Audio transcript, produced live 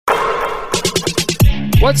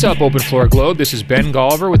What's up, Open Floor Globe? This is Ben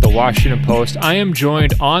Golliver with the Washington Post. I am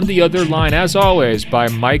joined on the other line, as always, by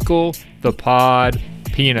Michael the Pod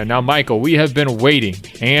Pina. Now, Michael, we have been waiting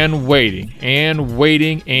and waiting and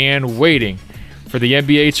waiting and waiting for the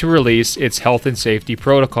NBA to release its health and safety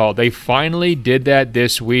protocol. They finally did that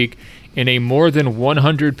this week in a more than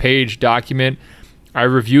 100-page document. I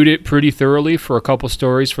reviewed it pretty thoroughly for a couple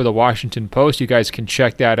stories for the Washington Post. You guys can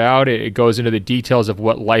check that out. It goes into the details of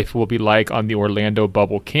what life will be like on the Orlando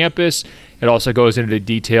bubble campus. It also goes into the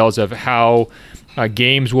details of how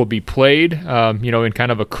games will be played, in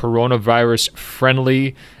kind of a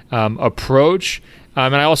coronavirus-friendly approach.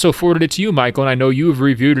 And I also forwarded it to you, Michael, and I know you've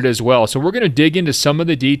reviewed it as well. So we're going to dig into some of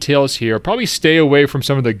the details here. Probably stay away from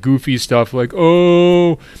some of the goofy stuff like,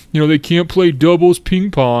 they can't play doubles ping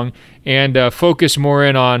pong, and focus more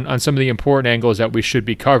in on some of the important angles that we should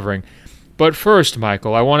be covering. But first,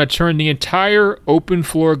 Michael, I want to turn the entire Open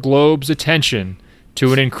Floor Globe's attention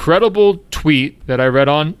to an incredible tweet that I read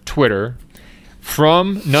on Twitter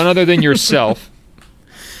from none other than yourself,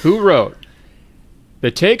 who wrote, "The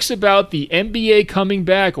takes about the NBA coming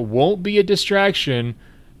back won't be a distraction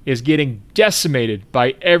is getting decimated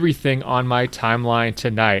by everything on my timeline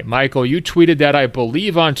tonight." Michael, you tweeted that, I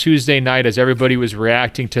believe, on Tuesday night as everybody was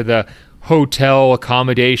reacting to the hotel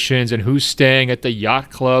accommodations and who's staying at the yacht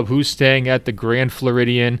club, who's staying at the Grand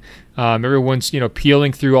Floridian. Everyone's,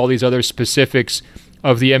 peeling through all these other specifics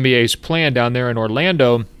of the NBA's plan down there in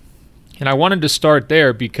Orlando. And I wanted to start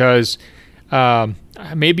there because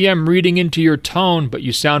maybe I'm reading into your tone, but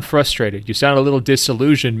you sound frustrated. You sound a little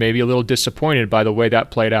disillusioned, maybe a little disappointed by the way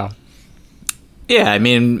that played out. Yeah, I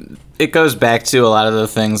mean, it goes back to a lot of the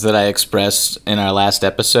things that I expressed in our last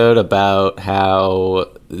episode about how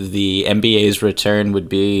the NBA's return would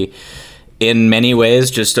be, in many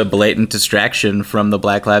ways, just a blatant distraction from the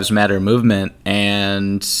Black Lives Matter movement.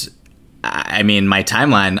 And I mean, my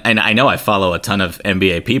timeline, and I know I follow a ton of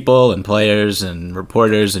NBA people and players and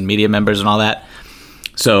reporters and media members and all that.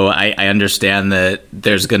 So I understand that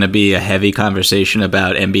there's going to be a heavy conversation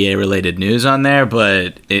about NBA-related news on there,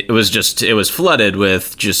 but it was flooded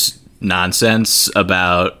with just nonsense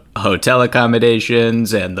about hotel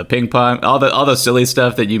accommodations and the ping pong, all the silly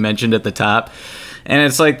stuff that you mentioned at the top. And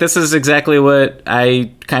it's like, this is exactly what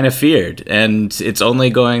I kind of feared. And it's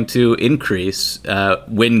only going to increase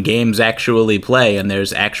when games actually play and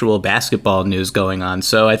there's actual basketball news going on.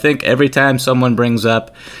 So I think every time someone brings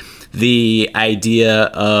up the idea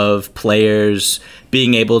of players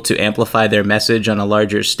being able to amplify their message on a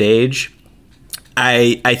larger stage,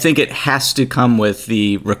 I think it has to come with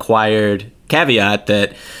the required caveat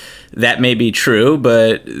that may be true,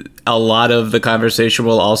 but a lot of the conversation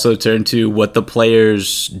will also turn to what the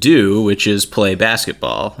players do, which is play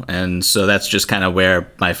basketball. And so that's just kind of where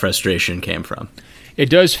my frustration came from. It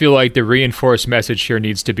does feel like the reinforced message here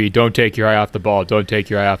needs to be, don't take your eye off the ball, don't take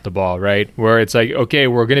your eye off the ball, right? Where it's like, okay,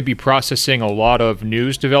 we're going to be processing a lot of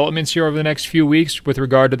news developments here over the next few weeks with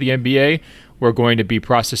regard to the NBA. We're going to be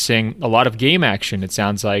processing a lot of game action, it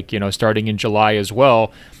sounds like, starting in July as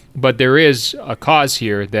well. But there is a cause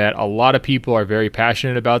here that a lot of people are very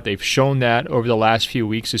passionate about. They've shown that over the last few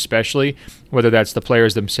weeks, especially, whether that's the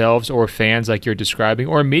players themselves or fans like you're describing,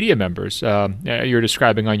 or media members you're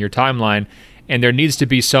describing on your timeline. And there needs to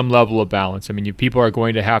be some level of balance. I mean, people are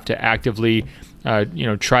going to have to actively,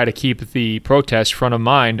 try to keep the protests front of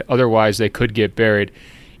mind. Otherwise, they could get buried.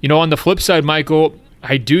 On the flip side, Michael,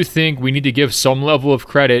 I do think we need to give some level of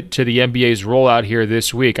credit to the NBA's rollout here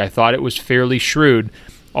this week. I thought it was fairly shrewd,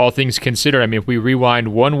 all things considered. I mean, if we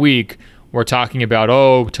rewind 1 week, we're talking about,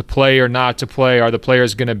 to play or not to play. Are the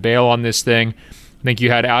players going to bail on this thing? I think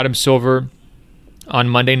you had Adam Silver on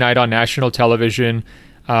Monday night on national television,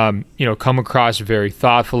 come across very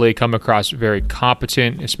thoughtfully, come across very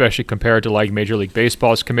competent, especially compared to like Major League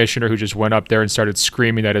Baseball's commissioner, who just went up there and started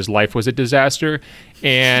screaming that his life was a disaster.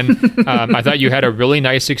 And I thought you had a really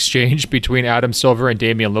nice exchange between Adam Silver and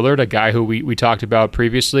Damian Lillard, a guy who we talked about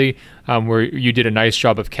previously, where you did a nice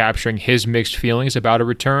job of capturing his mixed feelings about a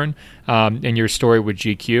return in your story with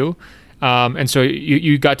GQ. And so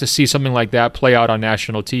you got to see something like that play out on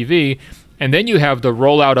national TV. And then you have the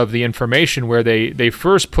rollout of the information where they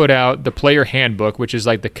first put out the player handbook, which is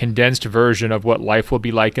like the condensed version of what life will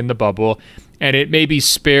be like in the bubble. And it maybe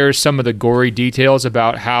spares some of the gory details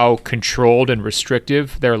about how controlled and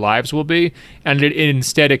restrictive their lives will be. And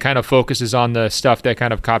instead, it kind of focuses on the stuff that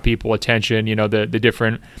kind of caught people attention, the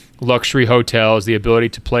different luxury hotels, the ability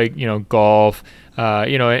to play, golf,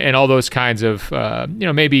 and all those kinds of,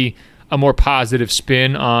 maybe a more positive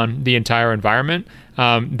spin on the entire environment.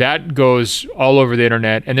 That goes all over the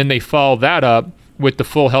internet. And then they follow that up with the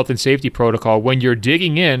full health and safety protocol. When you're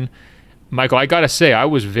digging in, Michael, I got to say, I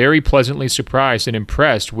was very pleasantly surprised and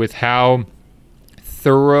impressed with how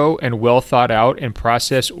thorough and well thought out and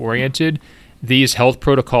process oriented these health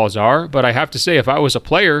protocols are. But I have to say, if I was a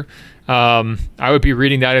player, I would be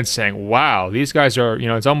reading that and saying, wow, these guys are,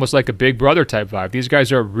 it's almost like a Big Brother type vibe. These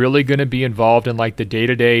guys are really going to be involved in like the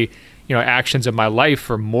day-to-day, actions of my life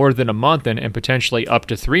for more than a month and potentially up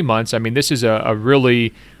to 3 months. I mean, this is a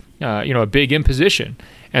really, a big imposition.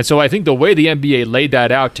 And so I think the way the NBA laid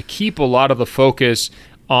that out to keep a lot of the focus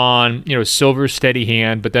on, Silver's steady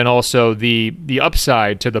hand, but then also the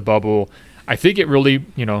upside to the bubble, I think it really,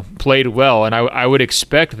 played well. And I would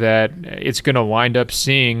expect that it's going to wind up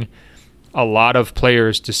seeing a lot of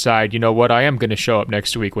players decide, I am going to show up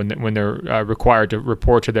next week when they're required to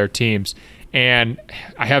report to their teams. And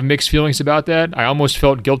I have mixed feelings about that. I almost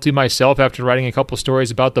felt guilty myself after writing a couple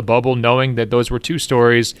stories about the bubble, knowing that those were two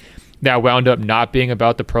stories that wound up not being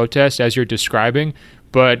about the protest as you're describing.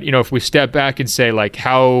 But, if we step back and say, like,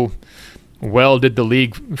 how well did the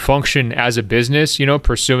league function as a business,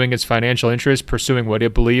 pursuing its financial interests, pursuing what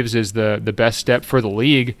it believes is the best step for the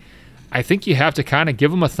league, I think you have to kind of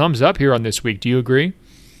give them a thumbs up here on this week. Do you agree?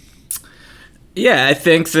 Yeah, I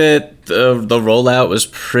think that the rollout was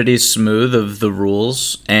pretty smooth of the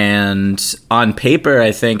rules, and on paper,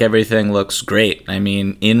 I think everything looks great. I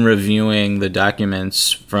mean, in reviewing the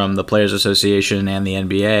documents from the Players Association and the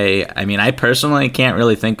NBA, I mean, I personally can't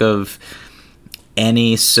really think of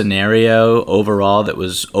any scenario overall that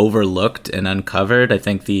was overlooked and uncovered. I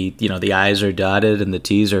think the I's are dotted and the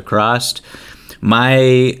T's are crossed.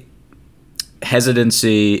 My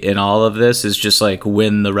hesitancy in all of this is just like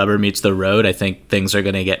when the rubber meets the road, I think things are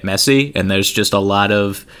going to get messy, and there's just a lot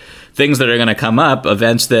of things that are going to come up,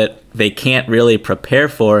 events that they can't really prepare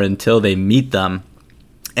for until they meet them.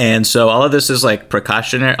 And so all of this is like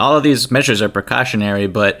precautionary. All of these measures are precautionary,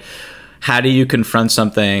 but how do you confront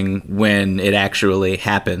something when it actually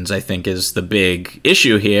happens, I think, is the big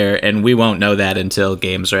issue here. And we won't know that until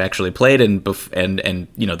games are actually played and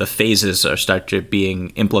the phases start to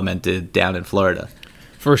being implemented down in Florida.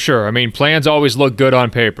 For sure. I mean, plans always look good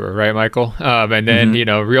on paper, right, Michael? And then,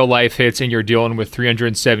 real life hits and you're dealing with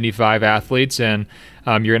 375 athletes, and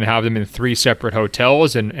you're going to have them in 3 separate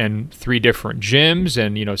hotels and 3 different gyms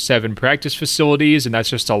and, 7 practice facilities. And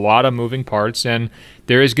that's just a lot of moving parts. And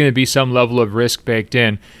there is going to be some level of risk baked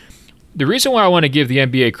in. The reason why I want to give the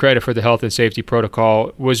NBA credit for the health and safety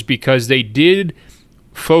protocol was because they did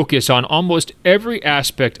focus on almost every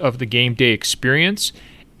aspect of the game day experience.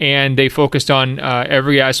 And they focused on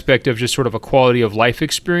every aspect of just sort of a quality of life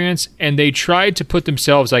experience. And they tried to put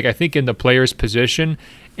themselves, like, I think, in the player's position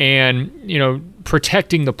and,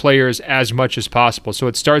 protecting the players as much as possible. So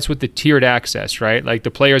it starts with the tiered access, right? Like, the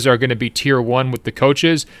players are going to be tier 1 with the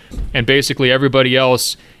coaches, and basically everybody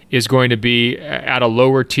else is going to be at a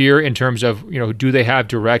lower tier in terms of, do they have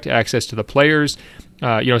direct access to the players?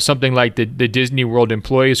 Something like the Disney World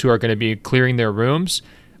employees who are going to be clearing their rooms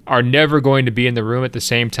are never going to be in the room at the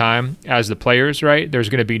same time as the players, right? There's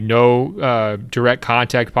going to be no direct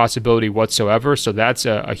contact possibility whatsoever. So that's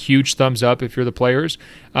a huge thumbs up if you're the players.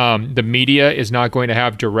 The media is not going to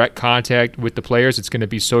have direct contact with the players. It's going to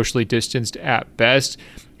be socially distanced at best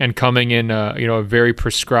and coming in a very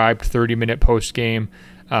prescribed 30-minute post-game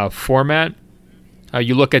format.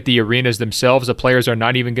 You look at the arenas themselves, the players are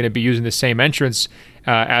not even going to be using the same entrance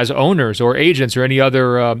as owners or agents or any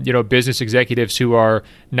other business executives who are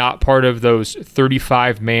not part of those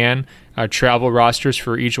 35-man travel rosters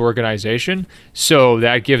for each organization. So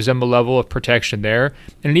that gives them a level of protection there.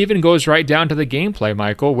 And it even goes right down to the gameplay,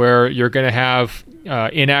 Michael, where you're going to have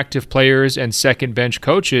inactive players and second bench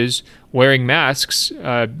coaches wearing masks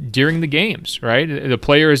during the games, right? The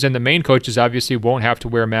players and the main coaches obviously won't have to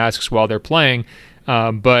wear masks while they're playing.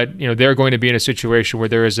 But they're going to be in a situation where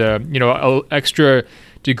there is a extra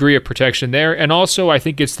degree of protection there. And also, I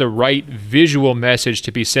think it's the right visual message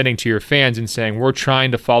to be sending to your fans and saying, we're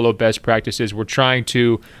trying to follow best practices. We're trying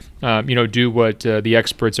to, do what the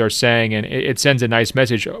experts are saying. And it sends a nice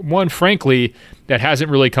message. One, frankly, that hasn't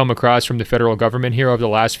really come across from the federal government here over the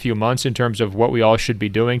last few months in terms of what we all should be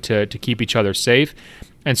doing to keep each other safe.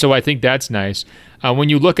 And so I think that's nice. When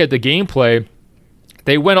you look at the gameplay,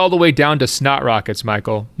 they went all the way down to snot rockets,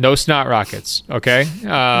 Michael. No snot rockets, okay?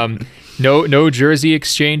 No jersey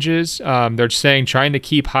exchanges. They're saying trying to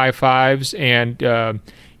keep high fives and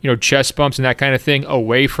chest bumps and that kind of thing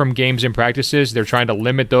away from games and practices. They're trying to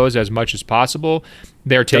limit those as much as possible.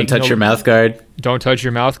 They're taking don't touch your mouth guard. Don't touch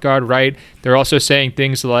your mouth guard, right? They're also saying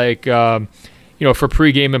things like for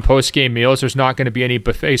pregame and postgame meals, there's not going to be any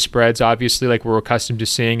buffet spreads, obviously, like we're accustomed to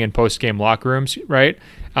seeing in postgame locker rooms, right?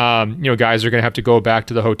 Guys are going to have to go back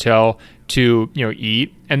to the hotel to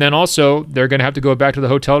eat, and then also they're going to have to go back to the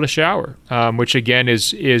hotel to shower, which again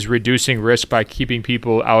is reducing risk by keeping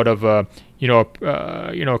people out of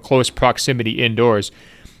close proximity indoors.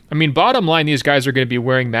 I mean, bottom line, these guys are going to be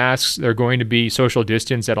wearing masks. They're going to be social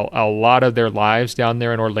distance at a lot of their lives down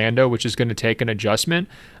there in Orlando, which is going to take an adjustment.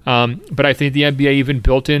 But I think the NBA even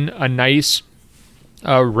built in a nice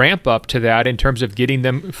ramp up to that in terms of getting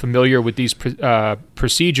them familiar with these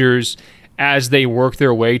procedures as they work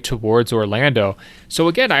their way towards Orlando. So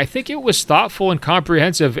again, I think it was thoughtful and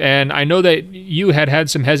comprehensive. And I know that you had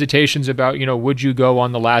some hesitations about, would you go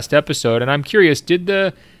on the last episode? And I'm curious, did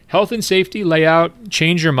the health and safety layout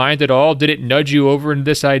change your mind at all? Did it nudge you over into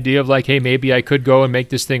this idea of like, hey, maybe I could go and make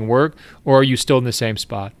this thing work? Or are you still in the same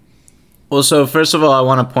spot? Well, so first of all, I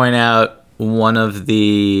want to point out one of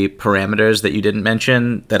the parameters that you didn't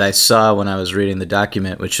mention that I saw when I was reading the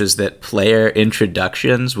document, which is that player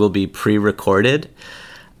introductions will be pre-recorded.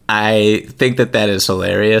 I think that is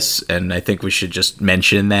hilarious, and I think we should just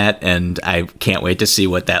mention that, and I can't wait to see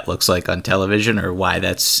what that looks like on television or why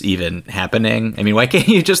that's even happening. I mean, why can't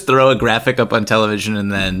you just throw a graphic up on television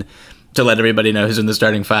and then to let everybody know who's in the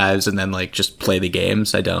starting fives and then like just play the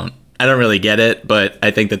games? I don't really get it, but I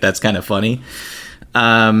think that's kind of funny.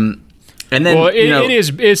 And then,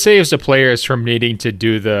 it saves the players from needing to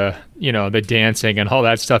do the dancing and all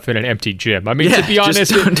that stuff in an empty gym. I mean, to be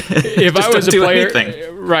honest, if I was a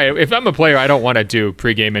player, right? If I'm a player, I don't want to do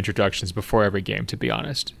pregame introductions before every game. To be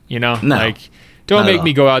honest, No, don't make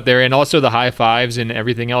me go out there. And also the high fives and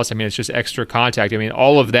everything else. I mean, it's just extra contact. I mean,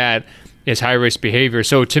 all of that is high risk behavior.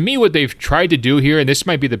 So to me, what they've tried to do here, and this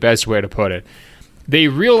might be the best way to put it, they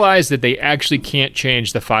realize that they actually can't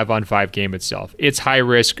change the 5-on-5 game itself. It's high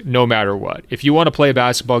risk no matter what. If you want to play a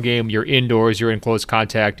basketball game, you're indoors, you're in close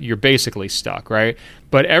contact, you're basically stuck, right?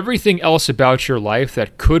 But everything else about your life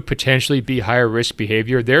that could potentially be higher risk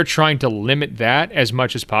behavior, they're trying to limit that as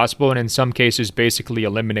much as possible, and in some cases basically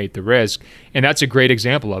eliminate the risk. And that's a great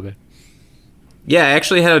example of it. Yeah, I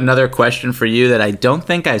actually had another question for you that I don't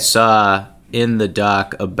think I saw in the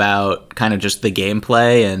doc about kind of just the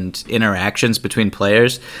gameplay and interactions between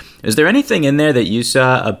players. Is there anything in there that you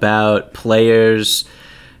saw about players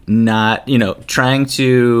not, trying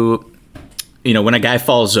to, when a guy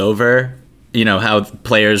falls over, how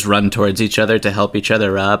players run towards each other to help each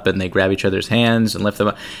other up and they grab each other's hands and lift them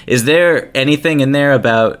up? Is there anything in there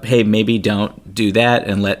about, hey, maybe don't do that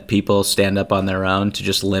and let people stand up on their own to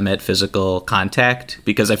just limit physical contact?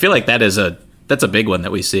 Because I feel like that's a big one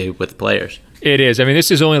that we see with players. It is. I mean,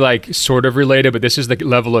 this is only like sort of related, but this is the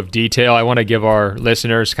level of detail I want to give our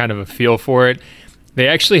listeners kind of a feel for it. They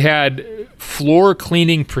actually had floor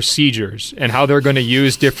cleaning procedures and how they're going to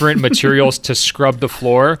use different materials to scrub the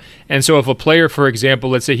floor. And so if a player, for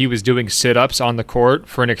example, let's say he was doing sit-ups on the court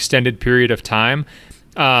for an extended period of time,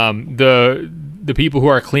 the people who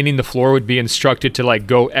are cleaning the floor would be instructed to like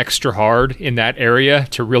go extra hard in that area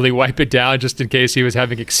to really wipe it down just in case he was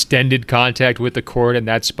having extended contact with the court in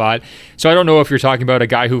that spot. So I don't know if you're talking about a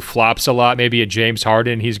guy who flops a lot, maybe a James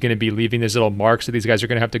Harden, he's going to be leaving these little marks that these guys are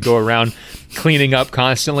going to have to go around cleaning up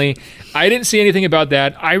constantly. I didn't see anything about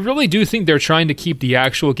that. I really do think they're trying to keep the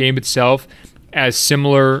actual game itself as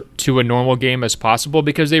similar to a normal game as possible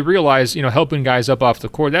because they realize, helping guys up off the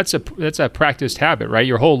court, that's a practiced habit, right?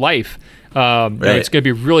 Your whole life. Right. It's going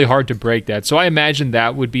to be really hard to break that. So I imagine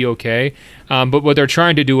that would be okay. But what they're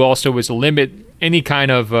trying to do also is limit any kind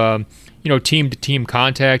of, team-to-team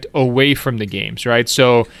contact away from the games, right?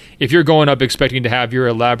 So if you're going up expecting to have your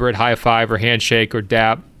elaborate high five or handshake or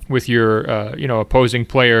dap with your, opposing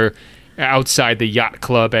player outside the yacht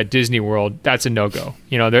club at Disney World, that's a no-go.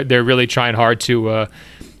 They're really trying hard to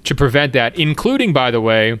prevent that, including, by the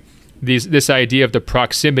way, this idea of the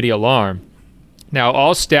proximity alarm. Now,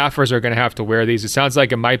 all staffers are going to have to wear these. It sounds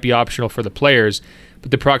like it might be optional for the players,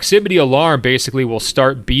 but the proximity alarm basically will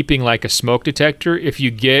start beeping like a smoke detector if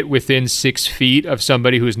you get within 6 feet of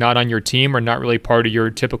somebody who's not on your team or not really part of your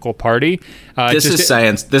typical party. This is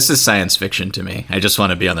science. This is science fiction to me. I just want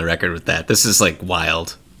to be on the record with that. This is like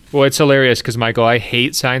wild. Well, it's hilarious because, Michael, I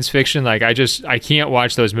hate science fiction. Like, I can't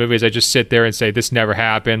watch those movies. I just sit there and say, this never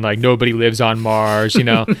happened. Like, nobody lives on Mars,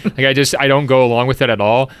 Like, I don't go along with it at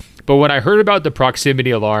all. But when I heard about the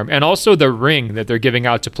proximity alarm and also the ring that they're giving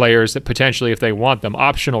out to players that potentially, if they want them,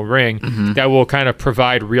 optional ring that will kind of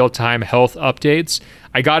provide real-time health updates,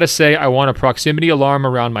 I got to say I want a proximity alarm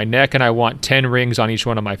around my neck and I want 10 rings on each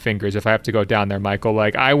one of my fingers if I have to go down there, Michael.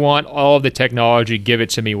 Like, I want all of the technology. Give it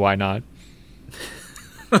to me. Why not?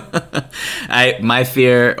 My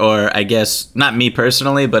fear, or I guess not me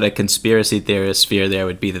personally, but a conspiracy theorist fear there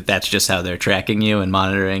would be that that's just how they're tracking you and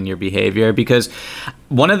monitoring your behavior. Because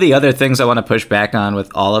one of the other things I want to push back on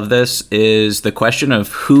with all of this is the question of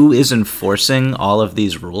who is enforcing all of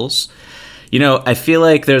these rules. You know, I feel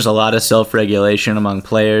like there's a lot of self-regulation among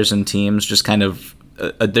players and teams, just kind of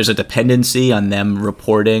there's a dependency on them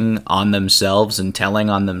reporting on themselves and telling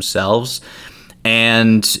on themselves.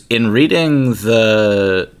 And in reading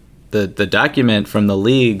the document from the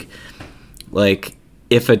league, like,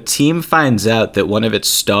 if a team finds out that one of its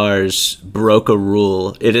stars broke a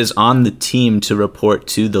rule, it is on the team to report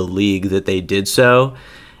to the league that they did so.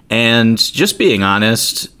 And just being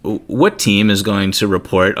honest, what team is going to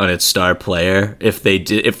report on its star player if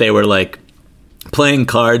they were like playing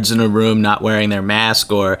cards in a room, not wearing their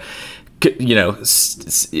mask, or, you know,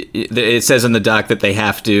 it says in the doc that they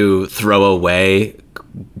have to throw away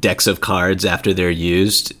decks of cards after they're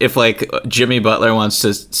used. If like Jimmy Butler wants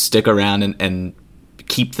to stick around and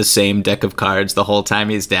keep the same deck of cards the whole time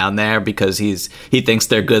he's down there because he thinks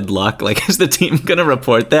they're good luck, like, is the team gonna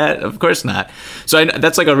report that? Of course not. So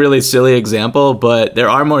that's like a really silly example, but there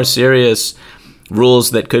are more serious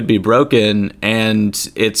rules that could be broken,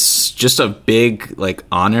 and it's just a big like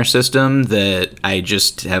honor system that I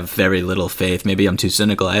just have very little faith. Maybe I'm too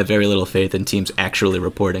cynical. I have very little faith in teams actually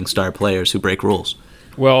reporting star players who break rules.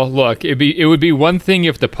 Well, look, it would be one thing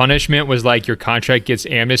if the punishment was like your contract gets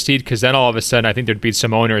amnestied, because then all of a sudden I think there'd be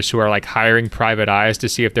some owners who are like hiring private eyes to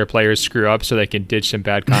see if their players screw up so they can ditch some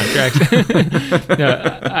bad contracts.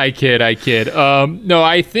 No, I kid. No,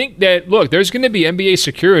 I think that, look, there's going to be NBA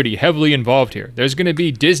security heavily involved here. There's going to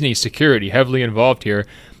be Disney security heavily involved here.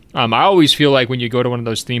 I always feel like when you go to one of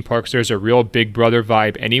those theme parks, there's a real Big Brother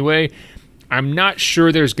vibe anyway. I'm not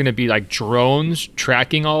sure there's going to be like drones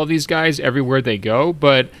tracking all of these guys everywhere they go,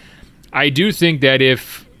 but I do think that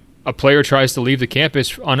if a player tries to leave the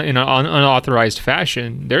campus in an unauthorized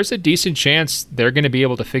fashion, there's a decent chance they're going to be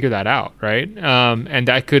able to figure that out, right? And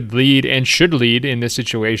that could lead, and should lead in this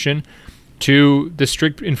situation, to the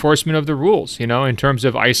strict enforcement of the rules, you know, in terms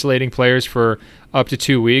of isolating players for up to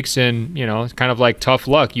 2 weeks. And, you know, it's kind of like tough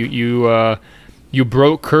luck. You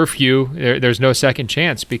broke curfew, there's no second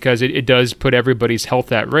chance, because it does put everybody's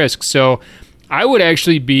health at risk. So I would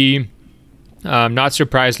actually be not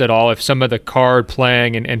surprised at all if some of the card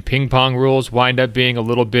playing and ping pong rules wind up being a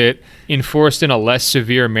little bit enforced in a less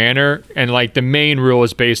severe manner. And like the main rule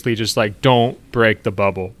is basically just like, don't break the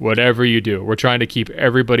bubble, whatever you do. We're trying to keep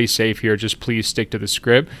everybody safe here. Just please stick to the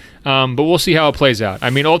script. But we'll see how it plays out. I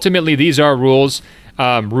mean, ultimately, these are rules.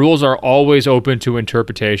 Rules are always open to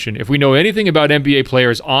interpretation. If we know anything about NBA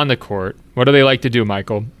players on the court, what do they like to do,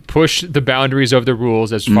 Michael? Push the boundaries of the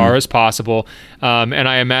rules as far as possible. And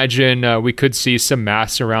I imagine we could see some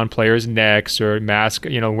masks around players' necks, or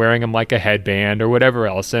wearing them like a headband or whatever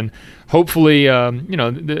else. And hopefully,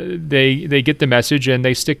 they get the message and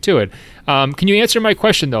they stick to it. Can you answer my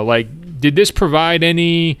question, though? Like, did this provide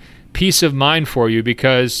any peace of mind for you?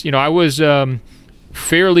 Because, I was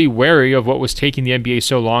fairly wary of what was taking the NBA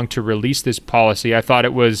so long to release this policy. I thought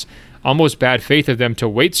it was almost bad faith of them to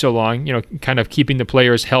wait so long, kind of keeping the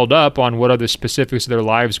players held up on what are the specifics of their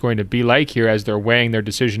lives going to be like here as they're weighing their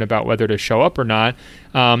decision about whether to show up or not.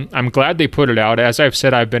 I'm glad they put it out. As I've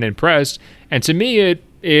said, I've been impressed. And to me,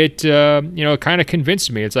 it kind of convinced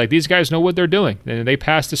me. It's like, these guys know what they're doing. They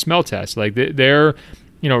passed the smell test. Like they've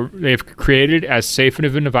created as safe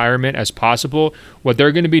of an environment as possible. What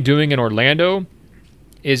they're going to be doing in Orlando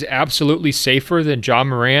is absolutely safer than Ja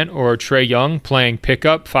Morant or Trae Young playing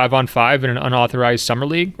pickup 5-on-5 in an unauthorized summer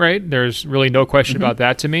league, right? There's really no question about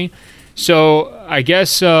that to me. So I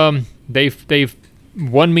guess they've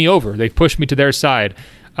won me over. They've pushed me to their side.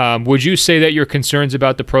 Would you say that your concerns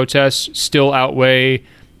about the protests still outweigh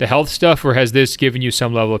the health stuff, or has this given you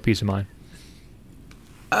some level of peace of mind?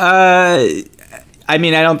 I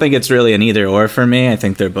mean, I don't think it's really an either or for me. I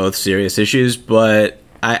think they're both serious issues, but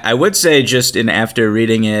I would say, just after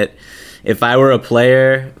reading it, if I were a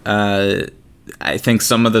player, I think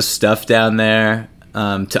some of the stuff down there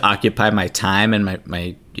to occupy my time and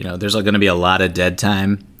my there's going to be a lot of dead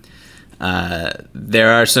time.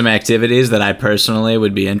 There are some activities that I personally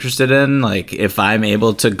would be interested in. Like, if I'm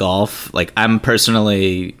able to golf, like, I'm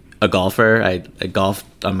personally a golfer. I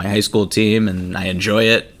golfed on my high school team and I enjoy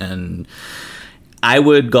it, and I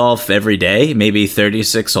would golf every day, maybe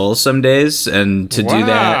 36 holes some days, and to do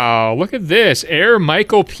that... Wow, look at this. Air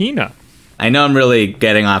Michael Pina. I know I'm really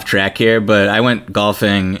getting off track here, but I went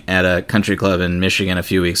golfing at a country club in Michigan a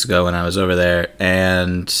few weeks ago when I was over there,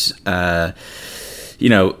 and,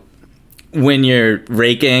 when you're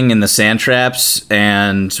raking in the sand traps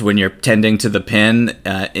and when you're tending to the pin,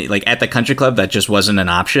 like at the country club, that just wasn't an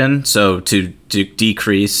option. So to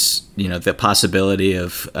decrease, the possibility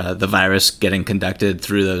of the virus getting conducted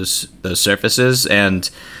through those surfaces. And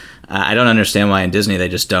I don't understand why in Disney they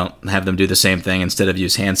just don't have them do the same thing instead of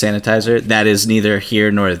use hand sanitizer. That is neither here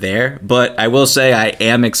nor there. But I will say I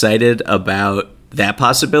am excited about that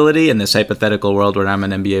possibility in this hypothetical world where I'm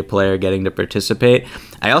an NBA player getting to participate.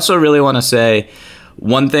 I also really want to say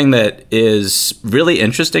one thing that is really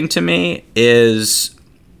interesting to me is,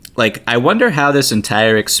 like, I wonder how this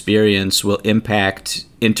entire experience will impact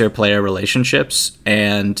interplayer relationships,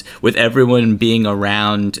 and with everyone being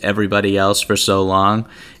around everybody else for so long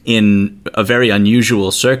in a very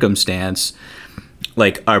unusual circumstance,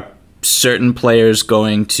 like, are certain players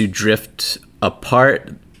going to drift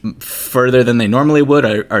apart further than they normally would?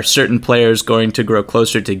 Are certain players going to grow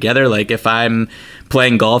closer together? Like, if I'm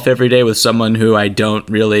playing golf every day with someone who I don't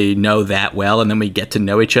really know that well, and then we get to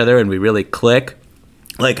know each other and we really click,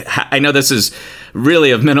 like, I know this is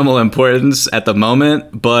really of minimal importance at the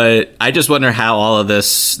moment, but I just wonder how all of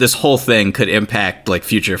this whole thing could impact, like,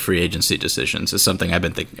 future free agency decisions is something I've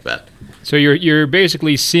been thinking about. So you're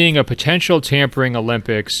basically seeing a potential tampering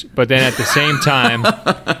Olympics, but then at the same time,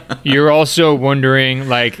 you're also wondering,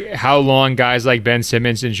 like, how long guys like Ben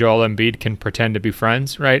Simmons and Joel Embiid can pretend to be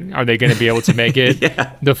friends, right? Are they going to be able to make it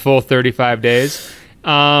the full 35 days?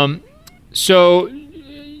 So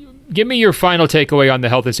give me your final takeaway on the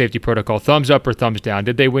health and safety protocol. Thumbs up or thumbs down?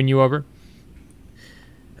 Did they win you over?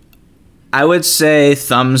 I would say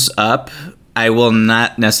thumbs up. I will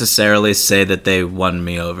not necessarily say that they won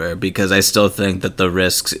me over, because I still think that the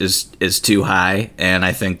risks is too high, and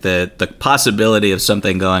I think that the possibility of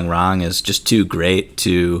something going wrong is just too great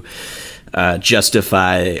to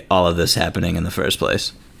justify all of this happening in the first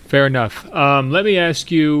place. Fair enough. Let me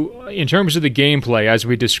ask you, in terms of the gameplay as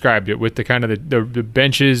we described it, with the kind of the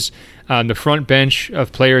benches, the front bench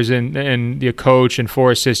of players and the coach and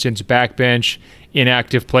 4 assistants, back bench,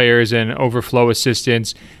 inactive players and overflow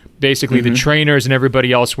assistants, basically the trainers and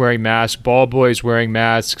everybody else wearing masks, ball boys wearing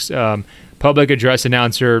masks, public address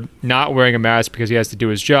announcer not wearing a mask because he has to do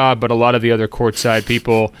his job, but a lot of the other courtside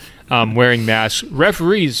people wearing masks,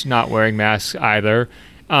 referees not wearing masks either.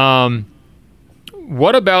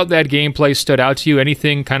 What about that gameplay stood out to you?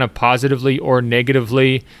 Anything kind of positively or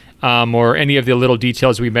negatively, or any of the little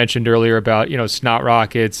details we mentioned earlier about, snot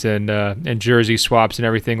rockets and jersey swaps and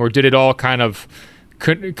everything, or did it all kind of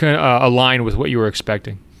align with what you were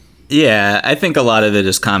expecting? Yeah, I think a lot of it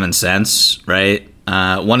is common sense, right?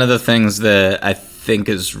 One of the things that I think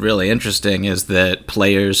is really interesting is that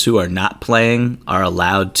players who are not playing are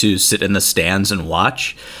allowed to sit in the stands and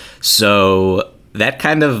watch. So that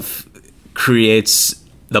kind of creates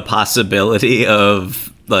the possibility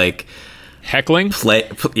of, like, heckling?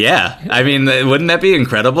 Yeah. I mean, wouldn't that be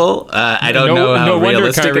incredible? I don't know how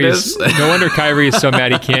realistic it is. No wonder Kyrie is so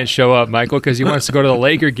mad he can't show up, Michael, because he wants to go to the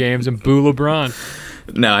Laker games and boo LeBron.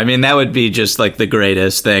 No, I mean, that would be just, like, the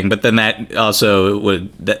greatest thing. But then that also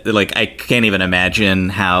would, like, I can't even imagine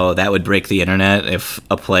how that would break the internet if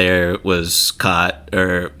a player was caught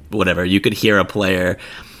or whatever. You could hear a player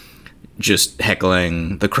just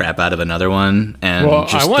heckling the crap out of another one, and the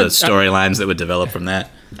storylines that would develop from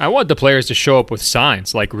that. I want the players to show up with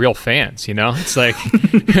signs like real fans, It's like,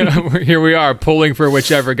 here we are pulling for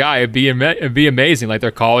whichever guy. It'd be amazing, like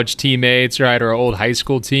their college teammates, right, or old high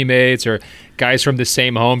school teammates, or guys from the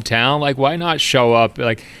same hometown. Like, why not show up?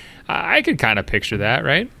 Like, I could kind of picture that,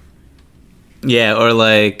 right? Yeah, or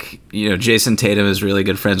like, Jason Tatum is really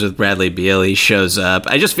good friends with Bradley Beal. He shows up.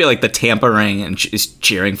 I just feel like the tampering and is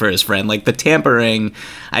cheering for his friend. Like, the tampering,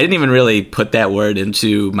 I didn't even really put that word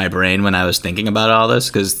into my brain when I was thinking about all this,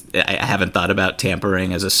 because I haven't thought about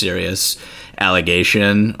tampering as a serious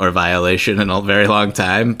allegation or violation in a very long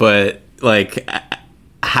time. But, like,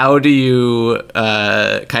 how do you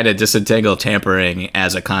kind of disentangle tampering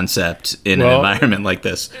as a concept in an environment like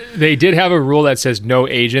this? They did have a rule that says no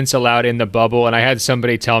agents allowed in the bubble, and I had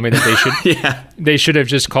somebody tell me that they should they should have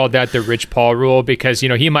just called that the Rich Paul rule, because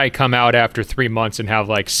he might come out after 3 months and have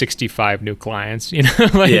like 65 new clients.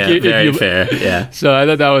 Like, very fair. Yeah. So I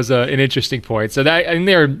thought that was an interesting point. So that, and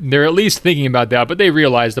they're at least thinking about that, but they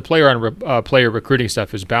realize the player on player recruiting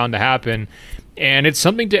stuff is bound to happen. And it's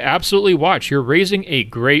something to absolutely watch. You're raising a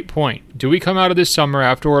great point. Do we come out of this summer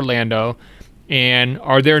after Orlando, and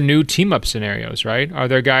are there new team-up scenarios, right? Are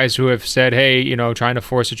there guys who have said, hey, trying to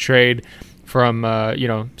force a trade from,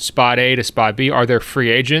 spot A to spot B? Are there free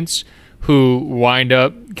agents who wind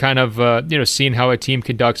up kind of, seeing how a team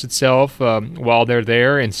conducts itself while they're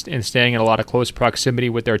there and staying in a lot of close proximity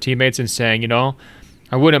with their teammates and saying,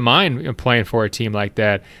 I wouldn't mind playing for a team like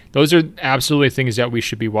that. Those are absolutely things that we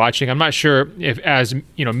should be watching. I'm not sure if, as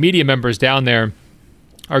media members down there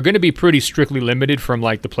are going to be pretty strictly limited from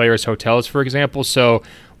like the players' hotels, for example. So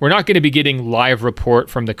we're not going to be getting live report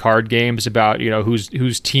from the card games about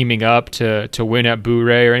who's teaming up to win at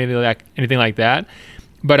Bure or anything like that.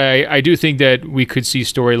 But I do think that we could see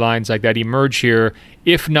storylines like that emerge here,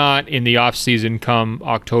 if not in the off season come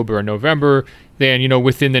October or November, then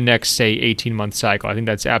within the next, say, 18-month cycle. I think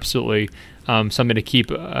that's absolutely something to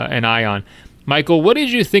keep an eye on. Michael, what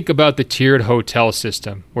did you think about the tiered hotel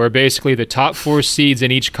system, where basically the top 4 seeds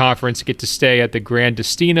in each conference get to stay at the Grand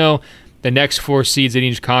Destino, the next 4 seeds in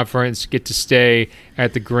each conference get to stay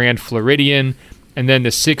at the Grand Floridian, and then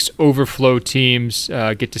the 6 overflow teams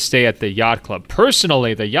get to stay at the Yacht Club?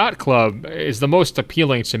 Personally, the Yacht Club is the most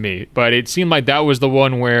appealing to me, but it seemed like that was the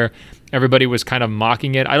one where everybody was kind of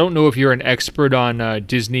mocking it. I don't know if you're an expert on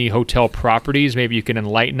Disney hotel properties. Maybe you can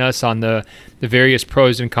enlighten us on the various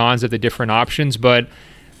pros and cons of the different options, but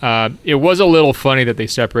it was a little funny that they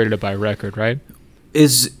separated it by record, right?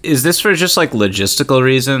 Is this for just like logistical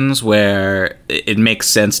reasons where it makes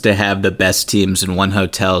sense to have the best teams in one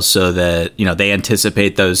hotel so that, they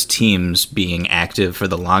anticipate those teams being active for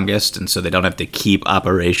the longest, and so they don't have to keep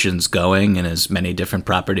operations going in as many different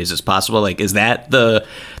properties as possible? Like, is that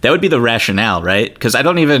would be the rationale, right? Because I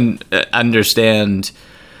don't even understand,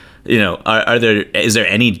 is there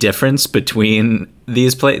any difference between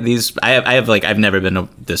these I've never been to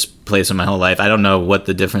this place in my whole life. I don't know what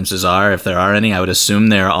the differences are, if there are any. I would assume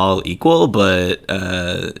they're all equal, but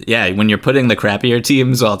when you're putting the crappier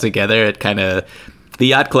teams all together, the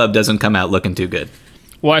Yacht Club doesn't come out looking too good.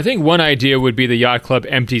 Well, I think one idea would be the Yacht Club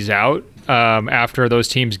empties out after those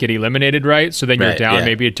teams get eliminated, right? So then you're down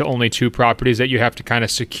maybe to only 2 properties that you have to kind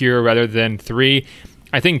of secure rather than 3.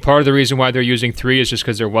 I think part of the reason why they're using 3 is just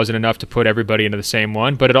because there wasn't enough to put everybody into the same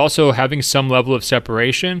one, but it also, having some level of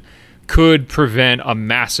separation, could prevent a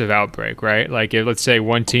massive outbreak, right? Like, if, let's say,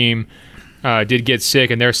 one team did get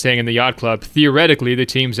sick and they're staying in the Yacht Club, theoretically the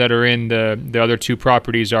teams that are in the other 2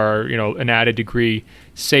 properties are an added degree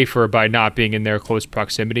safer by not being in their close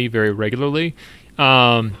proximity very regularly.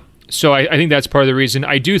 So I think that's part of the reason.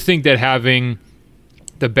 I do think that having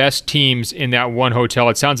the best teams in that one hotel,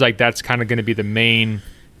 it sounds like that's kind of going to be the main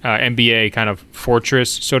NBA kind of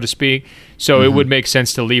fortress, so to speak. So it would make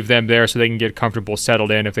sense to leave them there so they can get comfortable,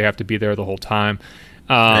 settled in if they have to be there the whole time.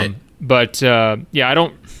 Right. But I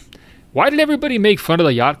don't. Why did everybody make fun of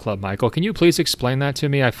the Yacht Club, Michael? Can you please explain that to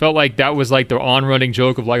me? I felt like that was like the on-running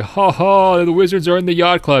joke of like, ha ha, the Wizards are in the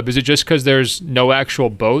Yacht Club. Is it just because there's no actual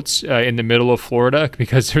boats in the middle of Florida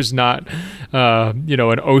because there's not,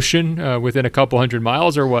 an ocean within a couple hundred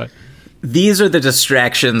miles, or what? These are the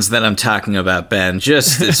distractions that I'm talking about, Ben. It's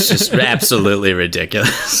just absolutely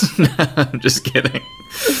ridiculous. I'm just kidding.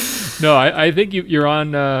 No, I think you're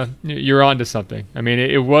on to something. I mean,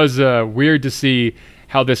 it was weird to see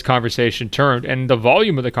how this conversation turned, and the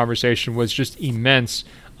volume of the conversation was just immense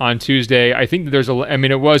on Tuesday. I think that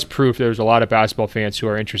it was proof there's a lot of basketball fans who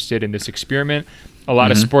are interested in this experiment. A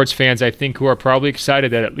lot of sports fans, I think, who are probably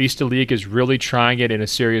excited that at least the league is really trying it in a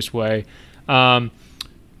serious way.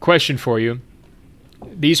 Question for you.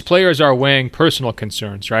 These players are weighing personal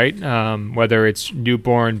concerns, right? Whether it's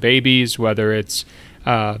newborn babies, whether it's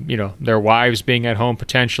their wives being at home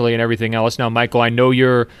potentially and everything else. Now, Michael, I know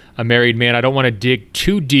you're a married man. I don't want to dig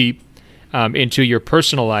too deep into your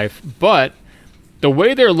personal life, but the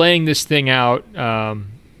way they're laying this thing out,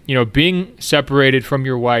 being separated from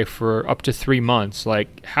your wife for up to 3 months,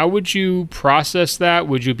 like, how would you process that?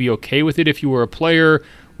 Would you be okay with it if you were a player?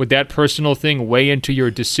 Would that personal thing weigh into your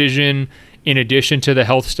decision in addition to the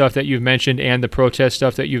health stuff that you've mentioned and the protest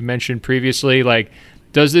stuff that you've mentioned previously? Like,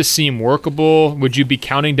 does this seem workable? Would you be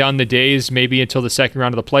counting down the days maybe until the second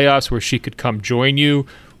round of the playoffs where she could come join you?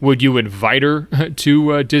 Would you invite her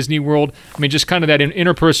to Disney World? I mean, just kind of that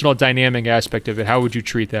interpersonal dynamic aspect of it. How would you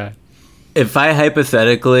treat that? If I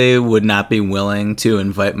hypothetically would not be willing to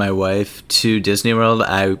invite my wife to Disney World,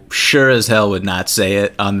 I sure as hell would not say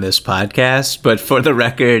it on this podcast. But for the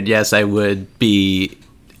record, yes, I would be.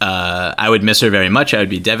 I would miss her very much. I would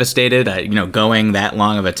be devastated. Going that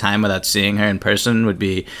long of a time without seeing her in person would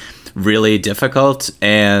be really difficult.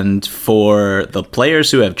 And for the players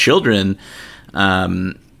who have children,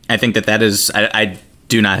 I think that is. I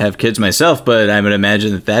do not have kids myself, but I would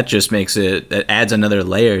imagine that just that adds another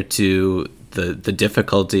layer to the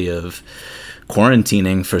difficulty of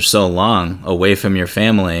quarantining for so long away from your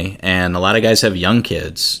family. And a lot of guys have young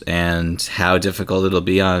kids, and how difficult it'll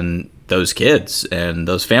be on those kids and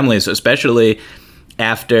those families, especially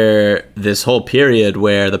after this whole period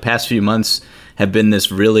where the past few months have been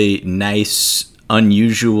this really nice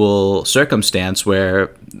unusual circumstance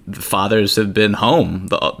where the fathers have been home.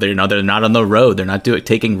 They're not on the road. They're not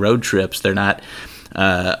taking road trips. They're not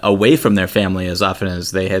away from their family as often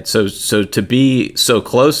as they had. So to be so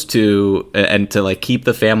close to and to like keep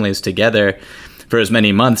the families together for as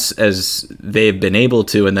many months as they've been able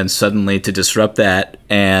to, and then suddenly to disrupt that,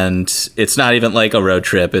 and it's not even like a road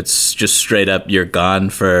trip. It's just straight up you're gone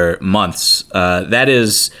for months. That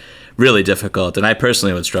is really difficult, and I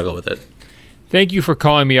personally would struggle with it. Thank you for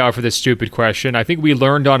calling me out for this stupid question. I think we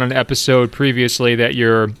learned on an episode previously that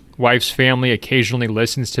your wife's family occasionally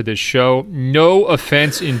listens to this show. No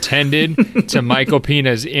offense intended to Michael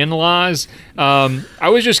Pina's in-laws. I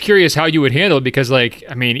was just curious how you would handle it because, like,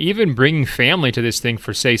 I mean, even bringing family to this thing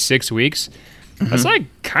for, say, 6 weeks, that's like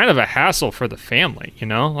kind of a hassle for the family, you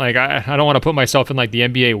know? Like, I don't want to put myself in, like, the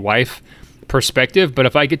NBA wife perspective, but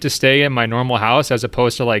if I get to stay in my normal house as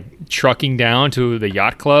opposed to like trucking down to the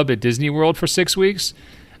yacht club at Disney World for 6 weeks,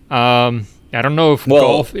 I don't know if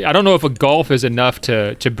a golf is enough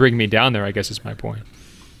to bring me down there, I guess is my point.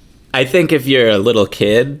 I think if you're a little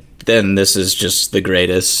kid, then this is just the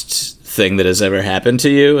greatest thing that has ever happened to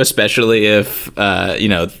you, especially if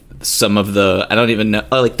some of the, I don't even know,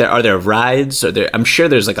 like are there rides, I'm sure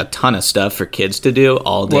there's like a ton of stuff for kids to do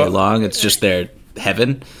all day long. It's just their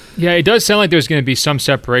heaven. Yeah, it does sound like there's going to be some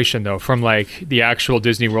separation, though, from like the actual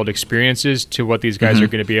Disney World experiences to what these guys are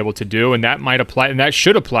going to be able to do. And that might apply, and that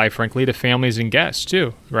should apply, frankly, to families and guests,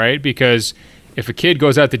 too, right? Because if a kid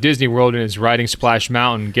goes out to Disney World and is riding Splash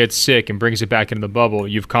Mountain, gets sick, and brings it back into the bubble,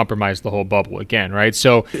 you've compromised the whole bubble again, right?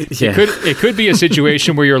 So it could be a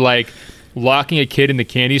situation where you're like locking a kid in the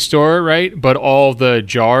candy store, right? But all the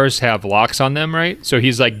jars have locks on them, right? So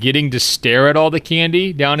he's like getting to stare at all the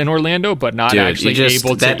candy down in Orlando, but not actually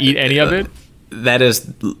able to eat any of it. That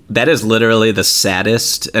is literally the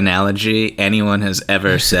saddest analogy anyone has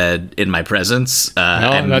ever said in my presence.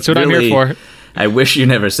 No, that's what I'm here for. I wish you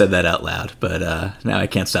never said that out loud, but now I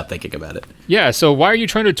can't stop thinking about it. Yeah, so why are you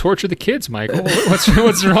trying to torture the kids, Michael?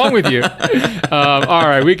 What's wrong with you? All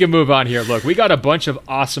right, we can move on here. Look, we got a bunch of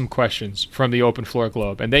awesome questions from the Open Floor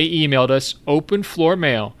Globe, and they emailed us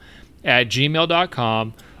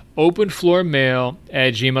openfloormail@gmail.com,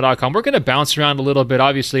 openfloormail@gmail.com. We're going to bounce around a little bit.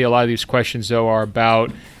 Obviously, a lot of these questions, though, are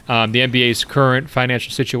about the NBA's current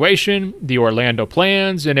financial situation, the Orlando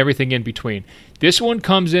plans, and everything in between. This one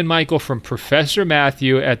comes in, Michael, from Professor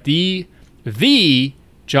Matthew at the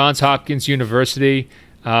Johns Hopkins University.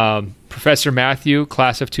 Professor Matthew,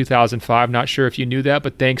 class of 2005. Not sure if you knew that,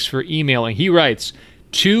 but thanks for emailing. He writes,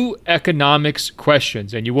 2 economics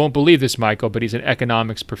questions. And you won't believe this, Michael, but he's an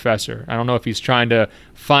economics professor. I don't know if he's trying to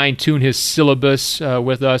fine-tune his syllabus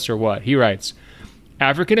with us or what. He writes,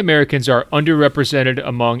 African Americans are underrepresented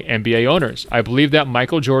among NBA owners. I believe that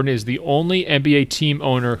Michael Jordan is the only NBA team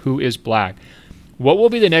owner who is black. What will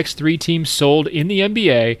be the next 3 teams sold in the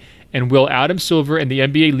NBA, and will Adam Silver and the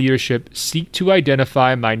NBA leadership seek to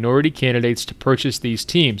identify minority candidates to purchase these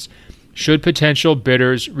teams? Should potential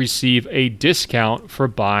bidders receive a discount for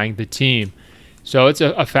buying the team? So it's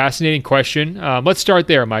a fascinating question. Let's start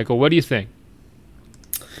there, Michael. What do you think?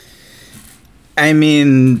 I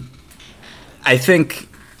mean, I think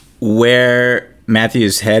where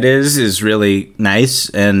Matthew's head is really nice,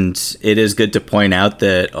 and it is good to point out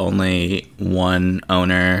that only one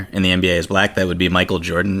owner in the NBA is black. That would be Michael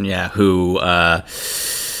Jordan, who,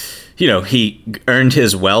 he earned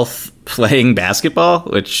his wealth playing basketball,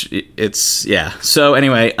 which So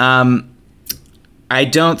anyway, I'm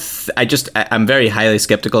very highly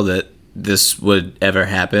skeptical that this would ever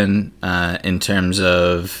happen in terms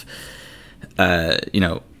of,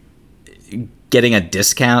 getting a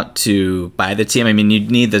discount to buy the team. I mean, you'd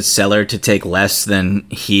need the seller to take less than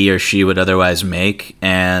he or she would otherwise make,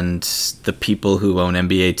 and the people who own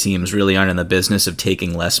NBA teams really aren't in the business of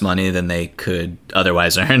taking less money than they could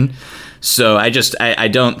otherwise earn. So I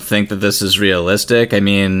don't think that this is realistic. I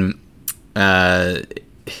mean, I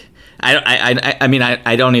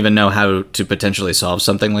don't even know how to potentially solve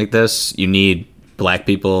something like this. You need black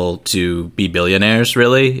people to be billionaires,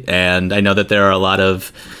 really, and I know that there are a lot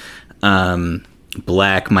of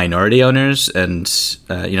black minority owners, and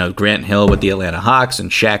Grant Hill with the Atlanta Hawks, and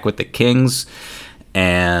Shaq with the Kings,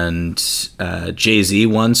 and Jay-Z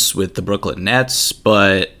once with the Brooklyn Nets.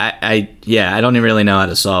 But I don't really know how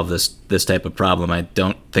to solve this type of problem. I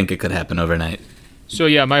don't think it could happen overnight. So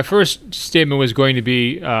my first statement was going to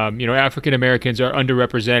be, African Americans are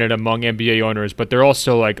underrepresented among NBA owners, but they're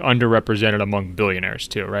also like underrepresented among billionaires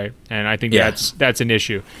too, right? And I think that's an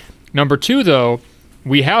issue. Number 2, though,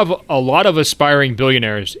 we have a lot of aspiring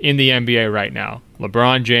billionaires in the NBA right now.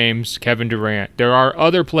 LeBron James, Kevin Durant. There are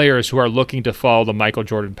other players who are looking to follow the Michael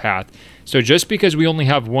Jordan path. So just because we only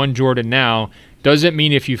have one Jordan now doesn't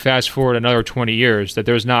mean if you fast forward another 20 years that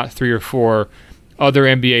there's not 3 or 4 other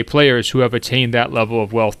NBA players who have attained that level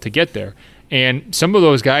of wealth to get there. And some of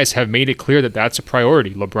those guys have made it clear that that's a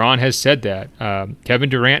priority. LeBron has said that. Kevin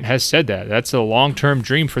Durant has said that. That's a long-term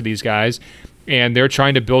dream for these guys. And they're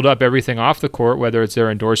trying to build up everything off the court, whether it's their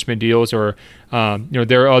endorsement deals or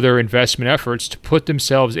their other investment efforts to put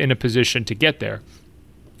themselves in a position to get there.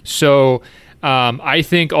 So I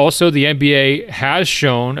think also the NBA has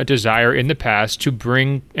shown a desire in the past to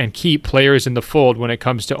bring and keep players in the fold when it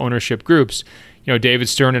comes to ownership groups. David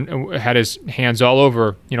Stern had his hands all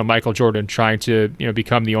over, Michael Jordan trying to,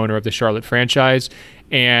 become the owner of the Charlotte franchise.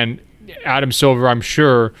 And Adam Silver, I'm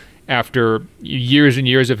sure, after years and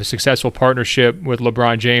years of a successful partnership with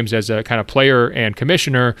LeBron James as a kind of player and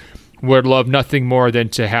commissioner, would love nothing more than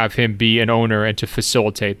to have him be an owner and to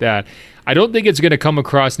facilitate that. I don't think it's going to come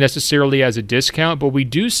across necessarily as a discount, but we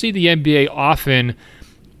do see the NBA often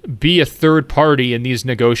be a third party in these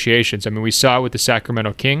negotiations. I mean, we saw it with the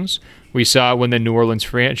Sacramento Kings. We saw it when the New Orleans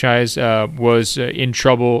franchise was in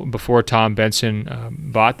trouble before Tom Benson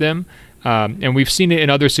bought them. And we've seen it in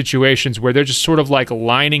other situations where they're just sort of like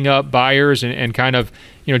lining up buyers and kind of,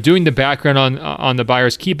 doing the background on the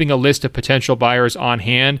buyers, keeping a list of potential buyers on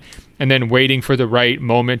hand, and then waiting for the right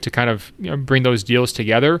moment to kind of bring those deals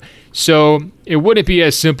together. So it wouldn't be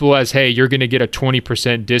as simple as, hey, you're going to get a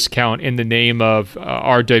 20% discount in the name of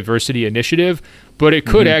our diversity initiative, but it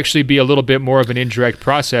could actually be a little bit more of an indirect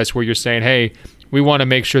process where you're saying, hey, we want to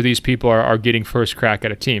make sure these people are getting first crack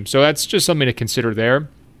at a team. So that's just something to consider there.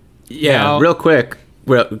 Yeah, now, real quick.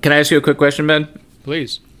 Can I ask you a quick question, Ben?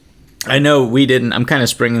 Please. I know we didn't. I'm kind of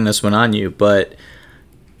springing this one on you, but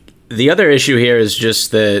the other issue here is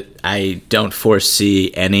just that I don't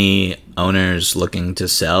foresee any owners looking to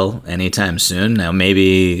sell anytime soon. Now,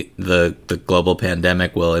 maybe the global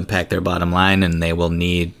pandemic will impact their bottom line and they will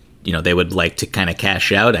need, they would like to kind of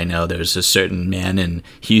cash out. I know there's a certain man in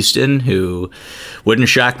Houston who wouldn't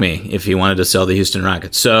shock me if he wanted to sell the Houston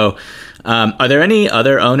Rockets. So are there any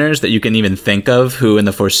other owners that you can even think of who in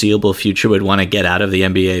the foreseeable future would want to get out of the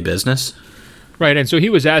NBA business? Right, and so he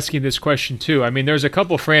was asking this question too. I mean, there's a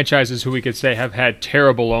couple franchises who we could say have had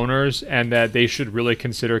terrible owners and that they should really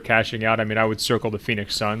consider cashing out. I mean, I would circle the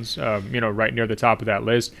Phoenix Suns, right near the top of that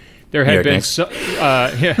list. There had been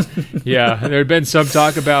there had been some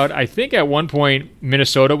talk about, I think at one point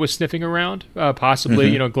Minnesota was sniffing around,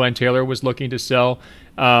 possibly. Glenn Taylor was looking to sell.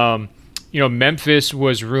 Memphis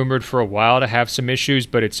was rumored for a while to have some issues,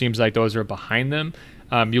 but it seems like those are behind them.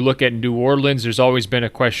 You look at New Orleans, there's always been a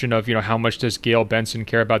question of, how much does Gail Benson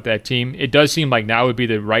care about that team? It does seem like now would be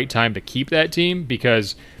the right time to keep that team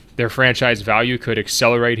because their franchise value could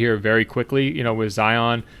accelerate here very quickly, with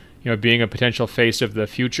Zion, being a potential face of the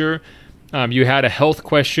future. You had a health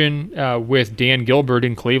question with Dan Gilbert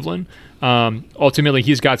in Cleveland. Ultimately,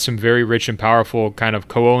 he's got some very rich and powerful kind of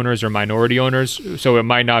co-owners or minority owners, so it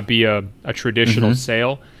might not be a traditional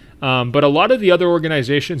sale. But a lot of the other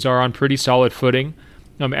organizations are on pretty solid footing,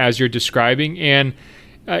 as you're describing. And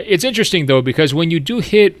it's interesting, though, because when you do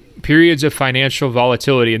hit periods of financial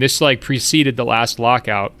volatility, and this preceded the last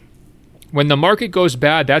lockout, when the market goes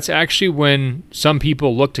bad, that's actually when some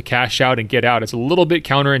people look to cash out and get out. It's a little bit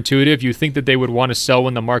counterintuitive. You think that they would want to sell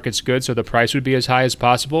when the market's good, so the price would be as high as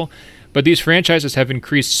possible. But these franchises have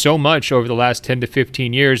increased so much over the last 10 to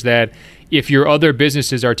 15 years that if your other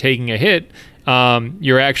businesses are taking a hit,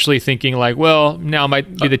 you're actually thinking now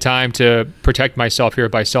might be the time to protect myself here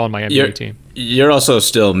by selling my NBA team. You're also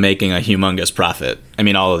still making a humongous profit. I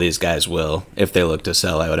mean, all of these guys will, if they look to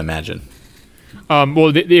sell, I would imagine.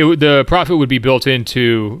 The profit would be built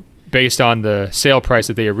into based on the sale price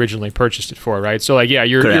that they originally purchased it for, right? So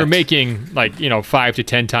you're making 5 to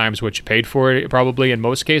 10 times what you paid for it probably in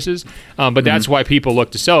most cases. But that's why people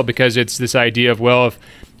look to sell, because it's this idea of, if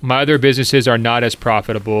my other businesses are not as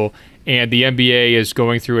profitable and the NBA is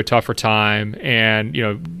going through a tougher time and,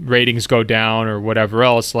 ratings go down or whatever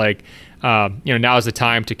else, now is the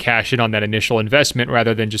time to cash in on that initial investment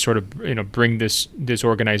rather than just sort of, bring this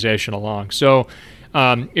organization along. So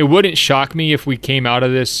it wouldn't shock me if we came out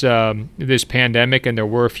of this pandemic and there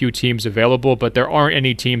were a few teams available, but there aren't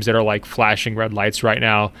any teams that are flashing red lights right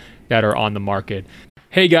now that are on the market.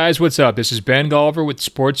 Hey guys, what's up? This is Ben Golliver with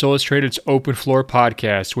Sports Illustrated's Open Floor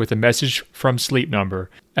podcast with a message from Sleep Number.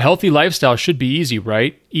 A healthy lifestyle should be easy,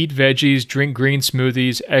 right? Eat veggies, drink green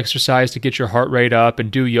smoothies, exercise to get your heart rate up,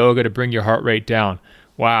 and do yoga to bring your heart rate down.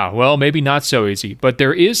 Wow, well, maybe not so easy, but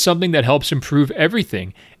there is something that helps improve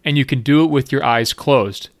everything, and you can do it with your eyes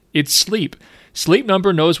closed. It's sleep. Sleep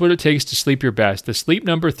Number knows what it takes to sleep your best. The Sleep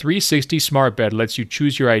Number 360 smart bed lets you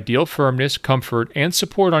choose your ideal firmness, comfort, and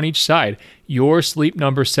support on each side, your Sleep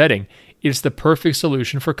Number setting. It's the perfect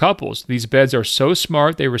solution for couples. These beds are so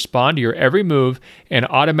smart, they respond to your every move and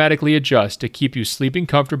automatically adjust to keep you sleeping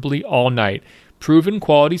comfortably all night. Proven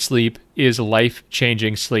quality sleep is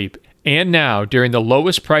life-changing sleep. And now, during the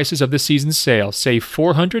lowest prices of the season sale, save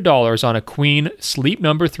 $400 on a Queen Sleep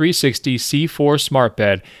Number 360 C4 smart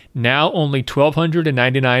bed, now only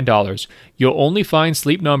 $1,299. You'll only find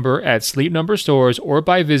Sleep Number at Sleep Number stores or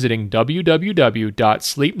by visiting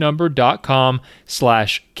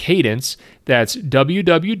www.sleepnumber.com/cadence. That's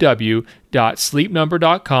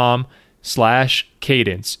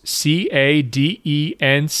www.sleepnumber.com/cadence.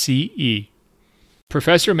 CADENCE.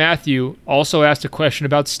 Professor Matthew also asked a question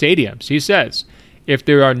about stadiums. He says, if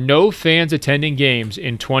there are no fans attending games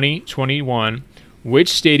in 2021, which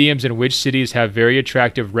stadiums and which cities have very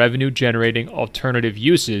attractive revenue-generating alternative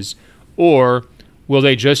uses, or will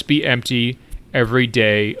they just be empty every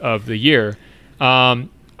day of the year?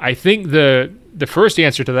 I think the first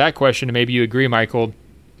answer to that question, and maybe you agree, Michael,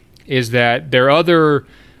 is that their other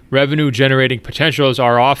revenue-generating potentials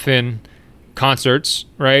are often concerts,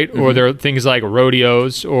 right? Mm-hmm. Or there are things like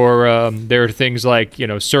rodeos, or there are things like,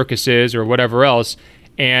 circuses or whatever else.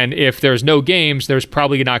 And if there's no games, there's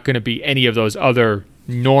probably not going to be any of those other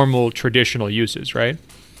normal traditional uses, right?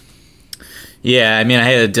 Yeah, I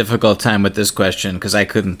had a difficult time with this question because I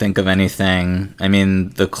couldn't think of anything.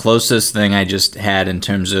 The closest thing I just had in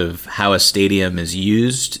terms of how a stadium is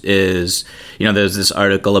used is, there's this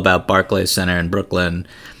article about Barclays Center in Brooklyn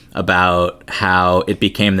about how it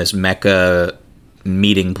became this mecca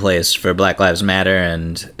meeting place for Black Lives Matter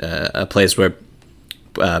and a place where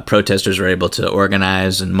protesters were able to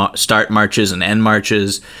organize and start marches and end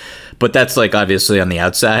marches. But that's obviously on the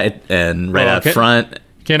outside and right out front.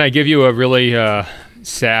 Can I give you a really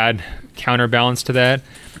sad counterbalance to that?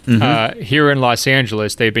 Mm-hmm. Here in Los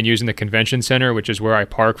Angeles, they've been using the convention center, which is where I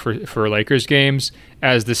park for Lakers games,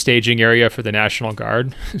 as the staging area for the National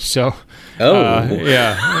Guard. So,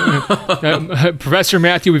 Professor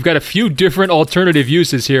Matthew, we've got a fey different alternative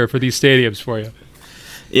uses here for these stadiums for you.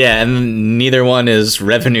 Yeah, and neither one is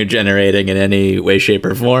revenue generating in any way, shape,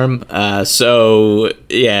 or form. I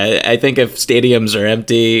think if stadiums are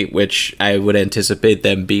empty, which I would anticipate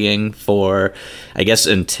them being for, I guess,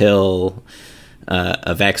 until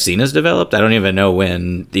a vaccine is developed. I don't even know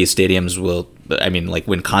when these stadiums will,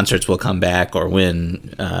 when concerts will come back or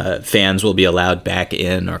when fans will be allowed back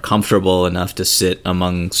in or comfortable enough to sit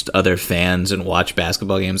amongst other fans and watch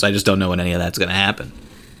basketball games. I just don't know when any of that's going to happen.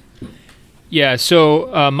 Yeah,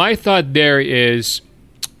 so my thought there is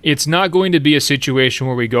it's not going to be a situation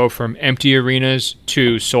where we go from empty arenas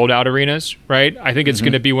to sold-out arenas, right? I think it's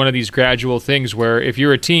going to be one of these gradual things where if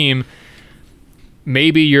you're a team,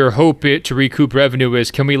 maybe your hope to recoup revenue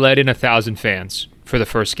is, can we let in 1,000 fans for the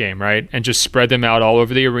first game, right? And just spread them out all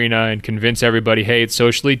over the arena and convince everybody, hey, it's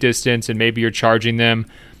socially distanced, and maybe you're charging them,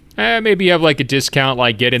 maybe you have a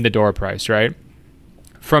discount, get in the door price, right?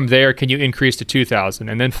 From there, can you increase to 2,000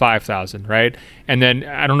 and then 5,000, right? And then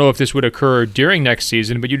I don't know if this would occur during next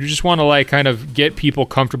season, but you just want to kind of get people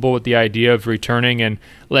comfortable with the idea of returning and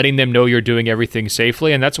letting them know you're doing everything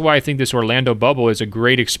safely. And that's why I think this Orlando bubble is a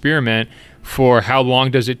great experiment for how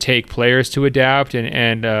long does it take players to adapt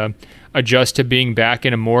and adjust to being back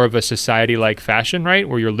in a more of a society-like fashion, right?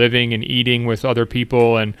 Where you're living and eating with other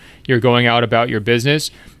people and you're going out about your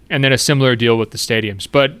business. And then a similar deal with the stadiums.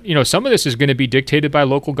 But, some of this is going to be dictated by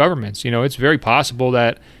local governments. It's very possible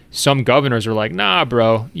that some governors are like, nah,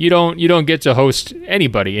 bro, you don't get to host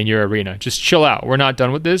anybody in your arena. Just chill out. We're not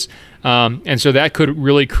done with this. And so that could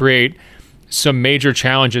really create some major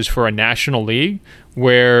challenges for a national league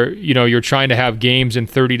where, you're trying to have games in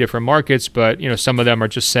 30 different markets, but, some of them are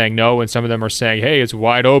just saying no, and some of them are saying, hey, it's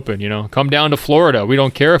wide open, come down to Florida. We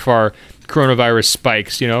don't care if our coronavirus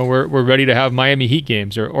spikes, we're ready to have Miami Heat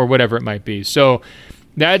games or whatever it might be. So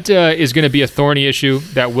that is going to be a thorny issue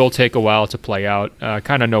that will take a while to play out.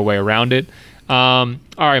 Kind of no way around it. All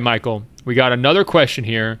right, Michael, we got another question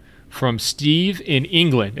here from Steve in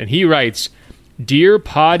England, and he writes, Dear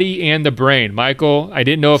Poddy and the Brain. Michael, I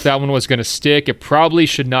didn't know if that one was going to stick. It probably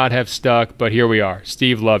should not have stuck, but here we are.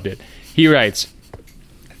 Steve loved it. He writes,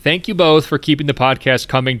 Thank you both for keeping the podcast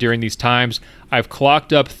coming during these times. I've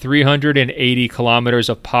clocked up 380 kilometers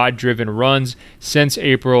of pod-driven runs since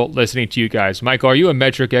April listening to you guys. Michael, are you a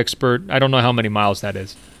metric expert? I don't know how many miles that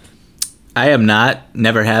is. I am not,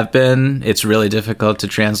 never have been. It's really difficult to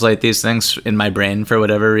translate these things in my brain for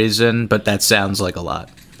whatever reason, but that sounds like a lot.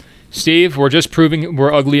 Steve, we're just proving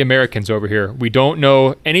we're ugly Americans over here. We don't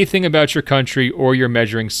know anything about your country or your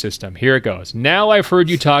measuring system. Here it goes. Now I've heard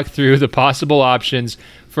you talk through the possible options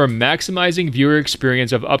for maximizing viewer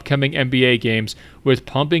experience of upcoming NBA games, with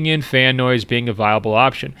pumping in fan noise being a viable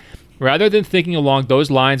option. Rather than thinking along those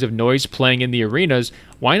lines of noise playing in the arenas,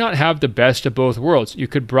 why not have the best of both worlds? You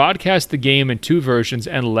could broadcast the game in two versions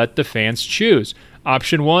and let the fans choose.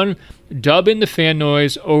 Option 1, dub in the fan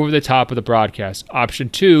noise over the top of the broadcast. Option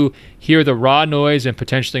 2, hear the raw noise and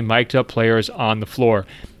potentially mic'd up players on the floor.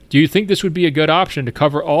 Do you think this would be a good option to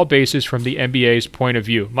cover all bases from the NBA's point of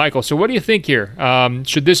view? Michael, so what do you think here?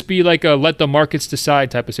 Should this be like a let the markets decide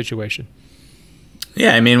type of situation?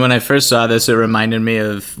 Yeah, I mean, when I first saw this, it reminded me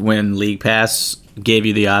of when League Pass gave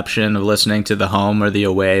you the option of listening to the home or the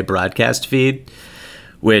away broadcast feed,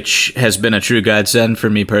 which has been a true godsend for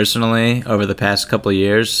me personally over the past couple of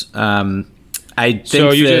years. I think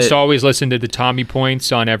so you just always listen to the Tommy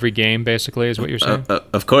points on every game, basically, is what you're saying?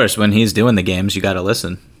 Of course, when he's doing the games, you got to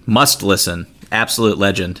listen. Must listen. Absolute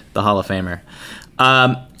legend, the Hall of Famer.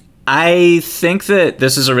 I think that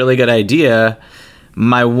this is a really good idea.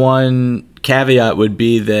 My one caveat would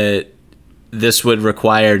be that this would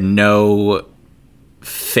require no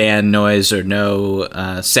fan noise or no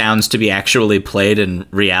sounds to be actually played in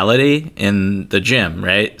reality in the gym,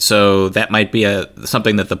 right? So that might be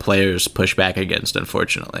something that the players push back against,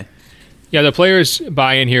 unfortunately. Yeah, the players'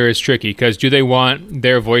 buy-in here is tricky because do they want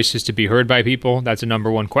their voices to be heard by people? That's a number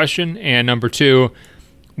one question. And number two,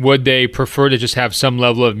 would they prefer to just have some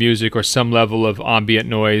level of music or some level of ambient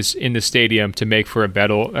noise in the stadium to make for a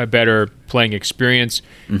better playing experience?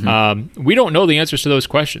 Mm-hmm. We don't know the answers to those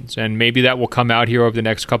questions, and maybe that will come out here over the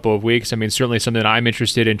next couple of weeks. I mean, certainly something that I'm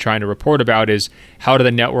interested in trying to report about is how do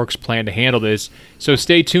the networks plan to handle this? So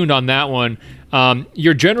stay tuned on that one.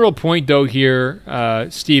 Your general point, though, here,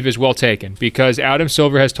 Steve, is well taken, because Adam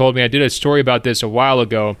Silver has told me, I did a story about this a while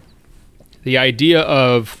ago, the idea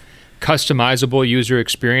of customizable user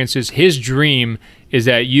experiences. His dream is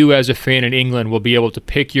that you as a fan in England will be able to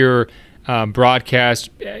pick your broadcast,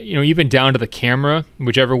 even down to the camera,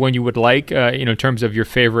 whichever one you would like, in terms of your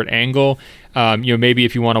favorite angle. Maybe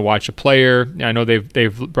if you want to watch a player, I know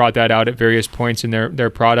they've brought that out at various points in their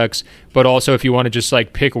products, but also if you want to just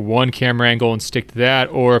like pick one camera angle and stick to that,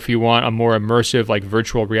 or if you want a more immersive, like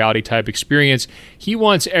virtual reality type experience, he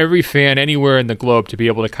wants every fan anywhere in the globe to be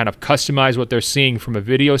able to kind of customize what they're seeing from a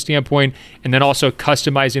video standpoint, and then also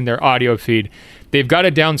customizing their audio feed. They've got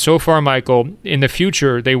it down so far, Michael. In the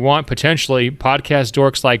future, they want potentially podcast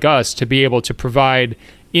dorks like us to be able to provide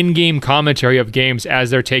in-game commentary of games as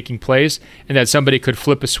they're taking place, and that somebody could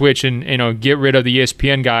flip a switch and get rid of the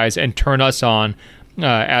ESPN guys and turn us on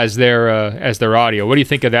as their audio. What do you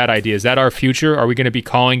think of that idea? Is that our future? Are we going to be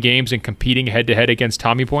calling games and competing head-to-head against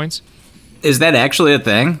Tommy points? Is that actually a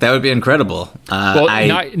thing? That would be incredible.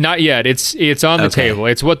 Not yet. It's on the table.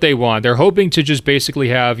 It's what they want. They're hoping to just basically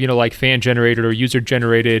have, like fan-generated or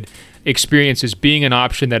user-generated experiences being an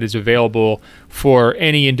option that is available for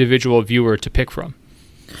any individual viewer to pick from.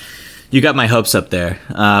 You got my hopes up there.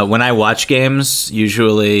 When I watch games,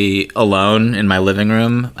 usually alone in my living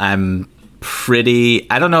room, I'm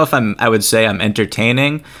I don't know if I would say I'm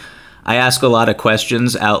entertaining. I ask a lot of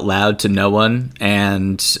questions out loud to no one,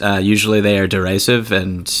 and usually they are derisive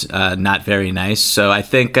and not very nice. So I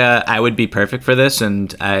think I would be perfect for this,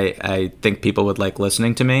 and I think people would like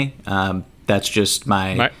listening to me. That's just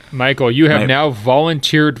Michael, you have now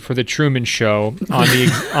volunteered for the Truman Show on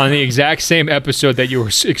the exact same episode that you were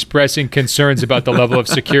expressing concerns about the level of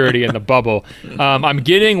security in the bubble. I'm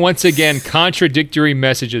getting, once again, contradictory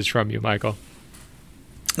messages from you, Michael.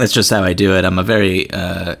 That's just how I do it. I'm a very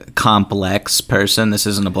complex person. This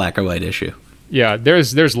isn't a black or white issue. Yeah,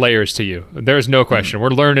 there's layers to you. There's no question. We're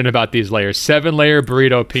learning about these layers. 7-layer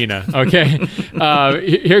burrito Pina. Okay.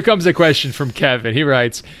 Here comes a question from Kevin. He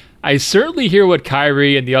writes, I certainly hear what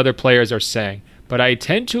Kyrie and the other players are saying, but I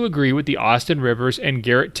tend to agree with the Austin Rivers and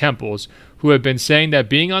Garrett Temples, who have been saying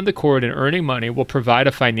that being on the court and earning money will provide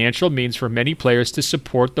a financial means for many players to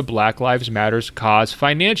support the Black Lives Matter cause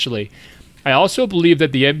financially. I also believe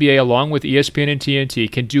that the NBA, along with ESPN and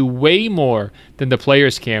TNT, can do way more than the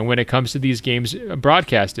players can when it comes to these games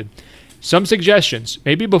broadcasted. Some suggestions.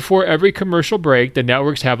 Maybe before every commercial break, the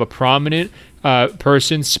networks have a prominent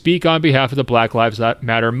person speak on behalf of the Black Lives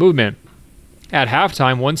Matter movement. At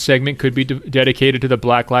halftime, one segment could be dedicated to the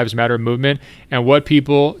Black Lives Matter movement and what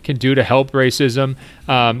people can do to help racism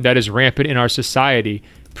that is rampant in our society.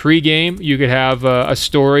 Pre-game, you could have a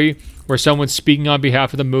story where someone's speaking on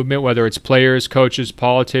behalf of the movement, whether it's players, coaches,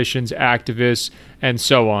 politicians, activists, and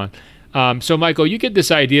so on. So, Michael, you get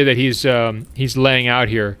this idea that he's laying out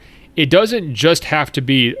here. it doesn't just have to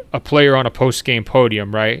be a player on a post-game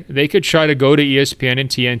podium, right? They could try to go to ESPN and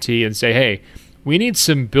TNT and say, hey, we need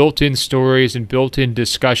some built-in stories and built-in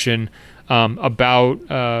discussion about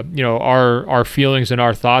our feelings and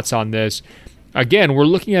our thoughts on this. Again, we're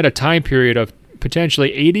looking at a time period of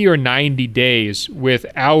potentially 80 or 90 days with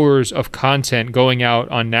hours of content going out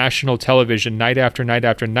on national television night after night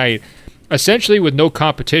after night, essentially with no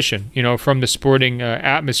competition, from the sporting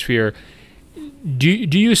atmosphere. Do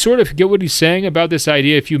you sort of get what he's saying about this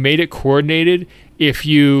idea? If you made it coordinated, if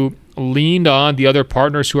you leaned on the other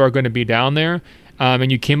partners who are going to be down there,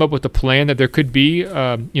 and you came up with a plan that there could be,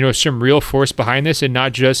 some real force behind this, and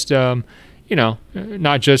not just,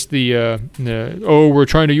 not just the we're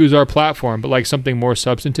trying to use our platform, but like something more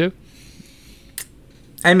substantive.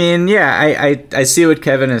 I mean, yeah, I see what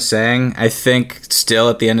Kevin is saying. I think still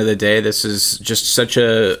at the end of the day, this is just such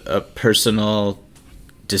a personal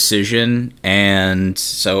decision, and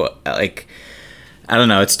so like I don't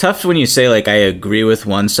know, it's tough when you say like I agree with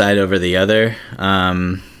one side over the other,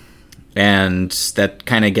 and that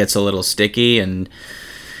kind of gets a little sticky. And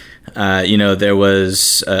there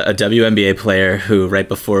was a WNBA player who, right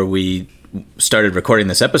before we started recording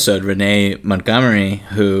this episode, Renee Montgomery,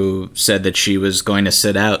 who said that she was going to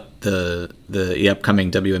sit out the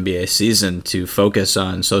upcoming WNBA season to focus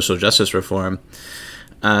on social justice reform.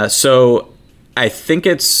 So I think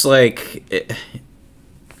it's like,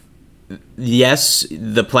 yes,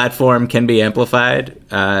 the platform can be amplified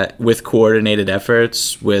with coordinated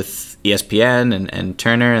efforts with ESPN and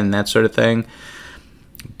Turner and that sort of thing.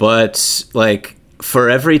 But like, for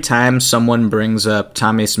every time someone brings up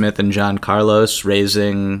Tommy Smith and John Carlos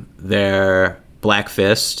raising their black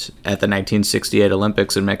fist at the 1968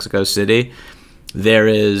 Olympics in Mexico City, there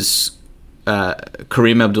is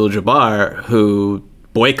Kareem Abdul-Jabbar, who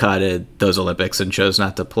boycotted those Olympics and chose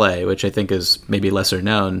not to play, which I think is maybe lesser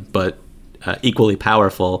known, but equally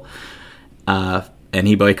powerful. And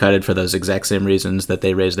he boycotted for those exact same reasons that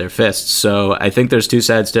they raised their fists. So I think there's two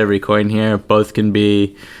sides to every coin here. Both can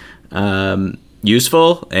be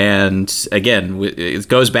useful. And again, it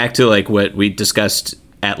goes back to like what we discussed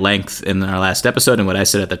at length in our last episode and what I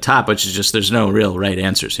said at the top, which is just there's no real right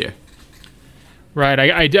answers here. Right.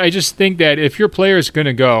 I just think that if your player is going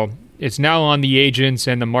to go, it's now on the agents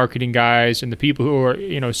and the marketing guys and the people who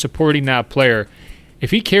are, supporting that player. If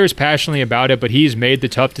he cares passionately about it, but he's made the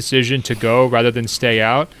tough decision to go rather than stay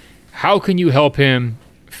out, how can you help him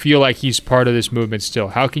feel like he's part of this movement still?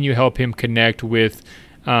 How can you help him connect with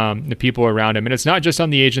the people around him? And it's not just on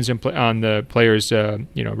the agents and on the players'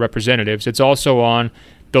 representatives. It's also on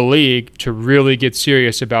the league to really get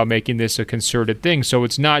serious about making this a concerted thing. So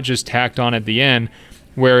it's not just tacked on at the end,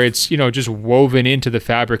 where it's just woven into the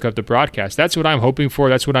fabric of the broadcast. That's what I'm hoping for.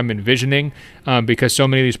 That's what I'm envisioning, because so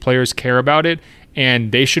many of these players care about it,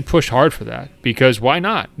 and they should push hard for that, because why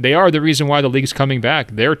not? They are the reason why the league's coming back.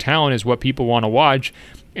 Their talent is what people want to watch,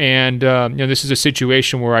 and this is a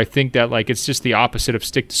situation where I think that like it's just the opposite of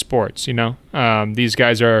stick to sports. These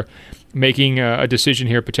guys are making a decision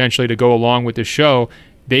here potentially to go along with the show.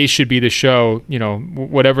 They should be the show,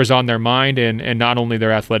 whatever's on their mind, and not only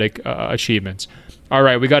their athletic achievements. All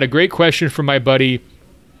right, we got a great question from my buddy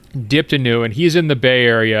Diptanu, and he's in the Bay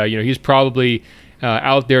Area. He's probably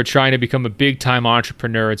out there trying to become a big-time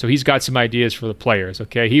entrepreneur, and so he's got some ideas for the players,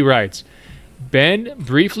 okay? He writes, Ben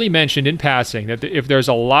briefly mentioned in passing that if there's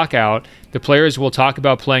a lockout, the players will talk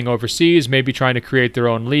about playing overseas, maybe trying to create their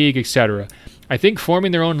own league, etc. I think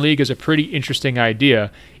forming their own league is a pretty interesting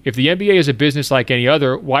idea. If the NBA is a business like any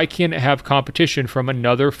other, why can't it have competition from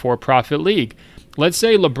another for-profit league? Let's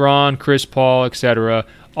say LeBron, Chris Paul, etc.,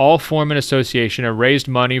 all form an association and raised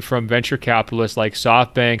money from venture capitalists like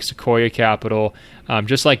SoftBank, Sequoia Capital,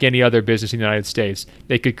 just like any other business in the United States.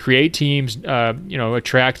 They could create teams,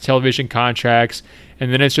 attract television contracts,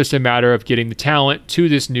 and then it's just a matter of getting the talent to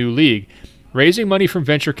this new league. Raising money from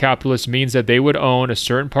venture capitalists means that they would own a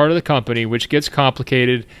certain part of the company, which gets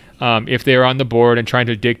complicated if they're on the board and trying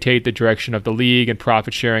to dictate the direction of the league and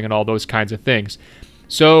profit sharing and all those kinds of things.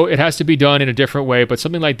 So it has to be done in a different way, but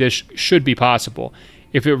something like this should be possible.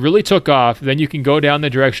 If it really took off, then you can go down the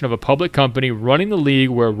direction of a public company running the league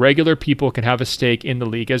where regular people can have a stake in the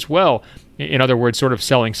league as well. In other words, sort of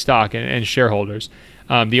selling stock and shareholders.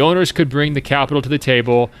 The owners could bring the capital to the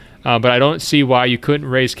table, but I don't see why you couldn't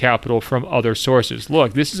raise capital from other sources.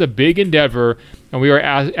 Look, this is a big endeavor, and we are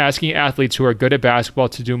asking athletes who are good at basketball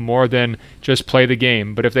to do more than just play the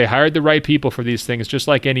game. But if they hired the right people for these things, just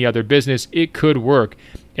like any other business, it could work.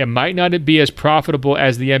 It might not be as profitable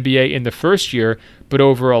as the NBA in the first year, but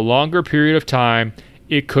over a longer period of time,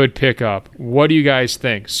 it could pick up. What do you guys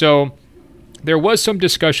think? So There was some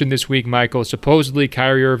discussion this week, Michael. Supposedly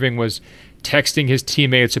Kyrie Irving was texting his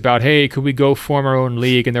teammates about, hey, could we go form our own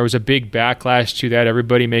league? And there was a big backlash to that,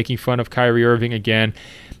 everybody making fun of Kyrie Irving again.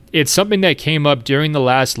 It's something that came up during the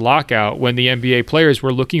last lockout when the NBA players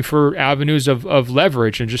were looking for avenues of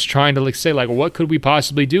leverage and just trying to say, what could we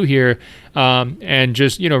possibly do here? And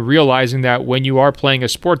just, realizing that when you are playing a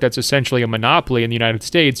sport that's essentially a monopoly in the United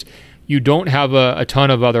States, you don't have a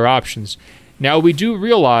ton of other options. Now, we do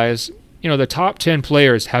realize, the top 10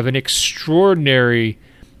 players have an extraordinary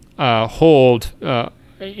hold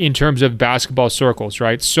in terms of basketball circles,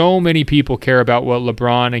 right? So many people care about what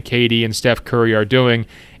LeBron and KD and Steph Curry are doing,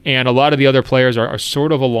 and a lot of the other players are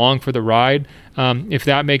sort of along for the ride, if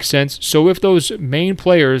that makes sense. So if those main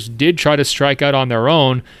players did try to strike out on their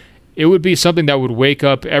own, it would be something that would wake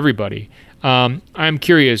up everybody. I'm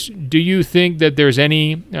curious, do you think that there's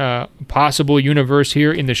any possible universe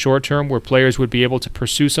here in the short term where players would be able to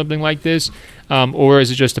pursue something like this, or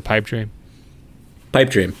is it just a pipe dream?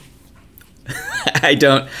 Pipe dream. I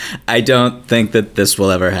don't think that this will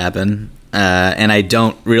ever happen, and I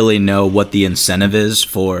don't really know what the incentive is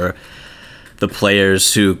for the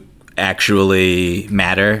players who actually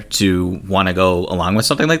matter to want to go along with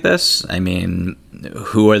something like this. I mean,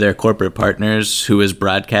 who are their corporate partners? Who is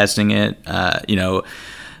broadcasting it?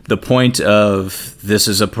 The point of this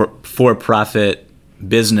is a for-profit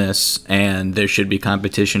business and there should be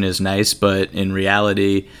competition is nice, but in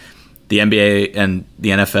reality, the NBA and the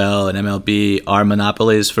NFL and MLB are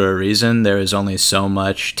monopolies for a reason. There is only so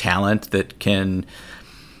much talent that can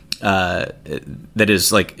that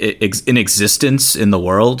is in existence in the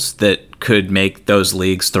world that could make those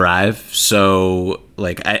leagues thrive. So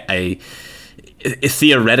I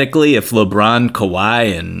theoretically, if LeBron,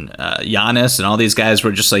 Kawhi, and Giannis and all these guys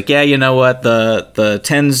were just yeah, you know what, the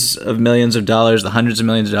tens of millions of dollars, the hundreds of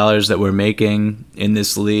millions of dollars that we're making in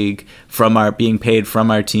this league from being paid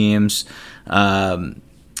from our teams, we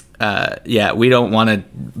don't want to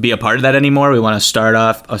be a part of that anymore. We want to start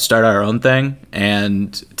our own thing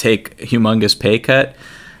and take a humongous pay cut.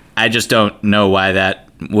 I just don't know why that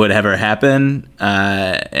would ever happen.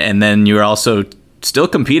 And then you're also still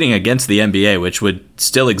competing against the NBA, which would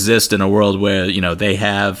still exist in a world where, they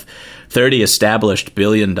have 30 established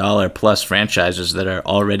billion-dollar-plus franchises that are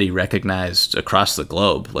already recognized across the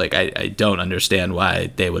globe. I don't understand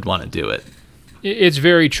why they would want to do it. It's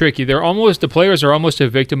very tricky. The players are almost a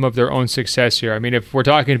victim of their own success here. I mean, if we're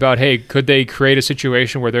talking about, hey, could they create a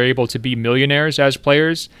situation where they're able to be millionaires as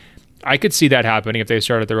players? I could see that happening if they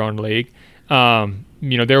started their own league.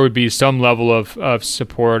 There would be some level of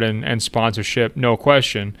support and sponsorship, no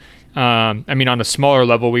question. On a smaller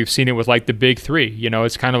level, we've seen it with the big three.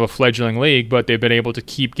 It's kind of a fledgling league, but they've been able to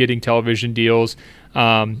keep getting television deals.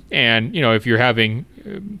 If you're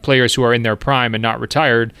having players who are in their prime and not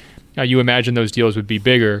retired, you imagine those deals would be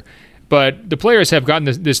bigger. But the players have gotten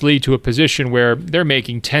this league to a position where they're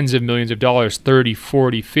making tens of millions of dollars, 30,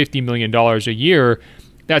 40, $50 million a year.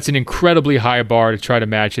 That's an incredibly high bar to try to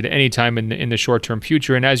match at any time in the short-term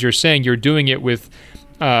future. And as you're saying, you're doing it with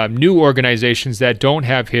new organizations that don't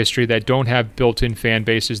have history, that don't have built-in fan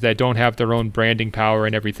bases, that don't have their own branding power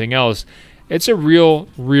and everything else. It's a real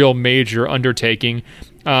major undertaking.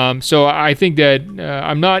 So I think that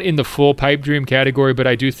I'm not in the full pipe dream category, but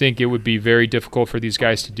I do think it would be very difficult for these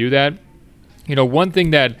guys to do that. One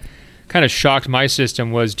thing that kind of shocked my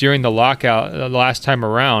system was during the lockout the last time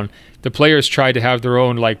around, the players tried to have their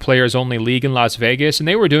own players-only league in Las Vegas, and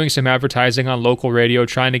they were doing some advertising on local radio,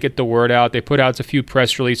 trying to get the word out. They put out a few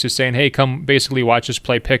press releases saying, hey, come basically watch us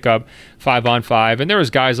play pickup 5-on-5. And there was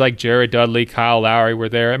guys like Jared Dudley, Kyle Lowry were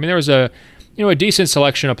there. I mean, there was a decent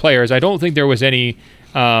selection of players. I don't think there was any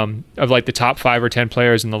of the top 5 or 10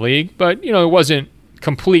 players in the league, but it wasn't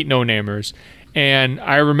complete no-namers. And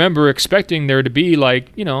I remember expecting there to be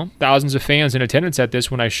thousands of fans in attendance at this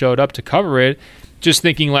when I showed up to cover it, just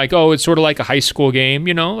thinking it's sort of like a high school game,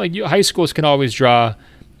 high schools can always draw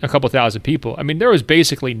a couple thousand people. I mean, there was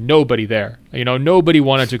basically nobody there. Nobody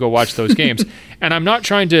wanted to go watch those games. And I'm not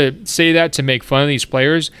trying to say that to make fun of these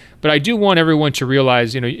players, but I do want everyone to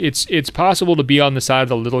realize, it's possible to be on the side of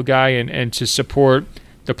the little guy and to support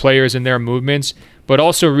the players and their movements, but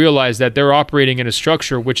also realize that they're operating in a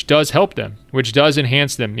structure which does help them, which does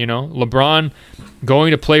enhance them. LeBron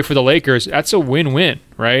going to play for the Lakers, that's a win-win,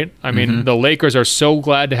 right? I mean, the Lakers are so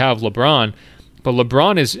glad to have LeBron, but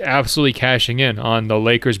LeBron is absolutely cashing in on the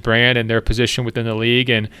Lakers brand and their position within the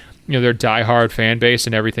league and their diehard fan base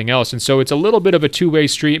and everything else. And so it's a little bit of a two-way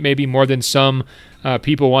street, maybe more than some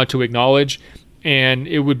people want to acknowledge, and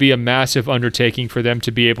it would be a massive undertaking for them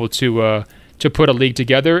to be able to put a league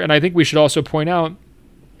together. And I think we should also point out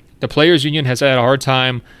the Players Union has had a hard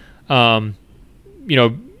time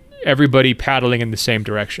everybody paddling in the same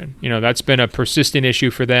direction. That's been a persistent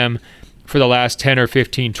issue for them for the last 10 or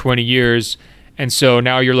 15, 20 years. And so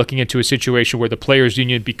now you're looking into a situation where the players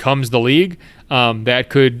union becomes the league. That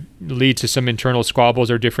could lead to some internal squabbles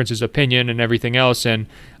or differences of opinion and everything else. And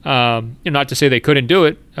not to say they couldn't do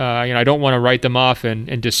it. I don't want to write them off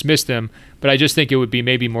and dismiss them, but I just think it would be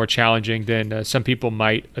maybe more challenging than some people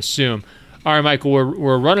might assume. All right, Michael,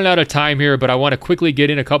 we're running out of time here, but I want to quickly get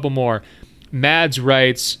in a couple more. Mads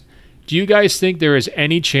writes, do you guys think there is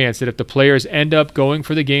any chance that if the players end up going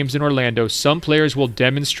for the games in Orlando, some players will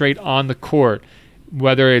demonstrate on the court,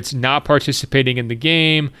 whether it's not participating in the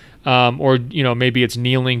game or maybe it's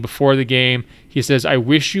kneeling before the game? He says, I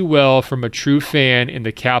wish you well from a true fan in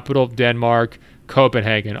the capital of Denmark,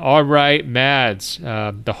 Copenhagen. All right, Mads,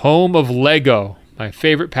 the home of Lego, my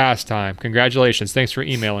favorite pastime. Congratulations. Thanks for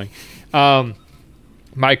emailing.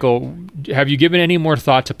 Michael, have you given any more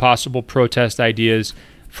thought to possible protest ideas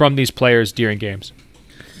from these players during games?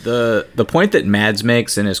 The point that Mads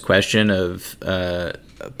makes in his question of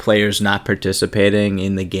players not participating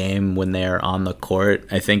in the game when they're on the court,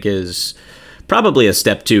 I think is probably a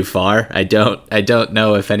step too far. I don't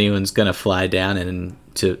know if anyone's going to fly down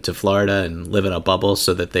to Florida and live in a bubble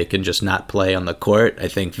so that they can just not play on the court. I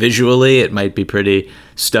think visually it might be pretty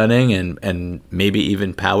stunning and maybe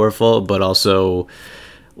even powerful, but also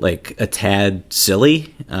like a tad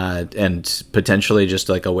silly and potentially just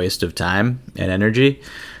like a waste of time and energy.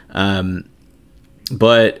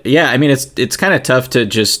 But yeah, I mean, it's kind of tough to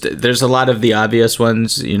just, there's a lot of the obvious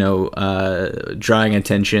ones, drawing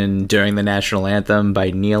attention during the national anthem by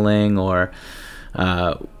kneeling or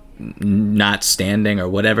not standing or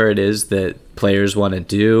whatever it is that players want to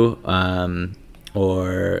do,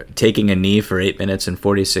 or taking a knee for 8 minutes and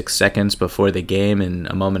 46 seconds before the game in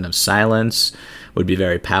a moment of silence would be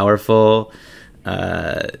very powerful.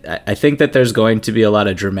 I think that there's going to be a lot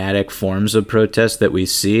of dramatic forms of protest that we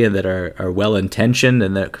see and that are well-intentioned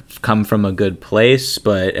and that come from a good place.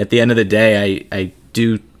 But at the end of the day, I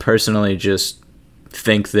do personally just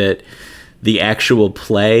think that the actual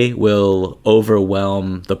play will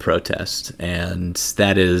overwhelm the protest. And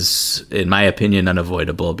that is, in my opinion,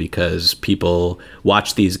 unavoidable because people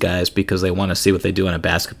watch these guys because they want to see what they do on a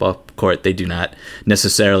basketball court. They do not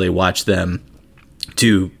necessarily watch them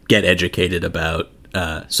to get educated about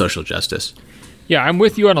social justice. Yeah, I'm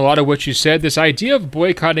with you on a lot of what you said. This idea of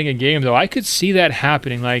boycotting a game, though, I could see that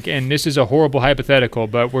happening. And this is a horrible hypothetical,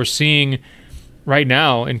 but we're seeing right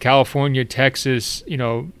now in California, Texas,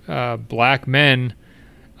 black men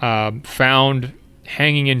found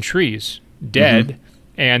hanging in trees, dead,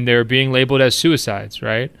 and they're being labeled as suicides,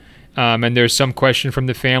 right? And there's some question from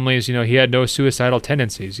the families, he had no suicidal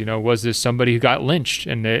tendencies. Was this somebody who got lynched?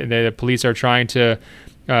 And the police are trying to,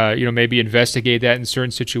 maybe investigate that in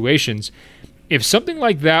certain situations. If something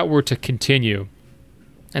like that were to continue,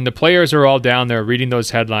 and the players are all down there reading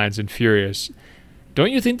those headlines and furious,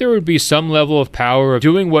 don't you think there would be some level of power of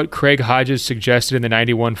doing what Craig Hodges suggested in the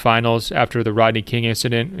 91 finals after the Rodney King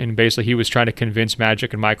incident? And basically he was trying to convince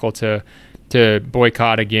Magic and Michael to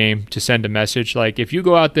boycott a game, to send a message. Like, if you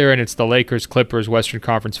go out there and it's the Lakers-Clippers Western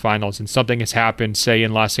Conference Finals and something has happened, say,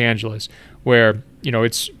 in Los Angeles, where,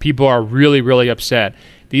 it's people are really, really upset.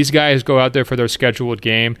 These guys go out there for their scheduled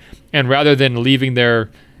game, and rather than leaving their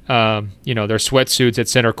sweatsuits at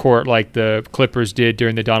center court like the Clippers did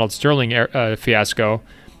during the Donald Sterling fiasco,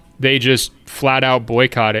 they just flat out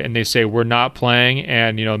boycott it, and they say, we're not playing,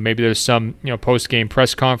 and, maybe there's some, post-game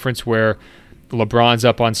press conference where LeBron's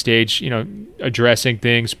up on stage, addressing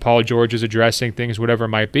things, Paul George is addressing things, whatever it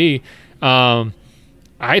might be.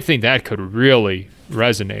 I think that could really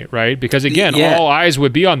resonate, right? Because again, all eyes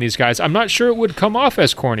would be on these guys. I'm not sure it would come off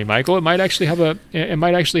as corny, Michael. It might actually have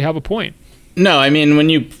a point. No, I mean, when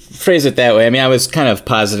you phrase it that way, I was kind of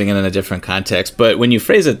positing it in a different context, but when you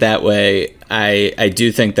phrase it that way, I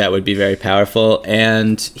do think that would be very powerful.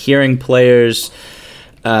 And hearing players,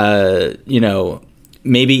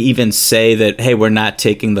 maybe even say that, hey, we're not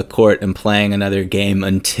taking the court and playing another game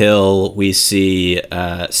until we see,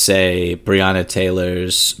 say, Breonna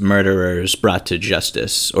Taylor's murderers brought to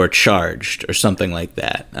justice or charged or something like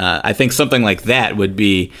that. I think something like that would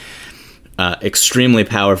be extremely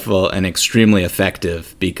powerful and extremely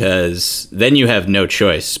effective, because then you have no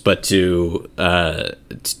choice but to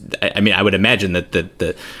I would imagine that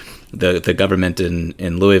the government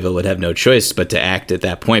in Louisville would have no choice but to act at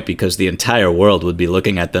that point, because the entire world would be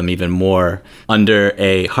looking at them even more under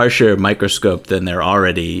a harsher microscope than they're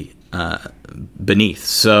already beneath.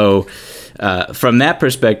 So from that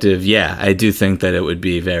perspective, yeah, I do think that it would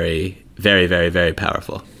be very, very, very, very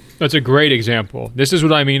powerful. That's a great example. This is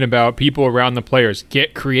what I mean about people around the players.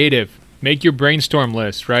 Get creative. Make your brainstorm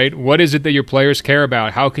list, right? What is it that your players care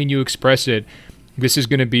about? How can you express it? This is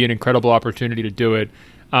going to be an incredible opportunity to do it.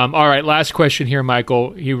 All right, last question here,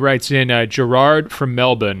 Michael. He writes in Gerard from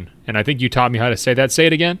Melbourne, and I think you taught me how to say that. Say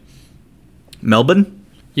it again. Melbourne?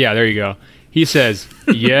 Yeah, there you go. He says,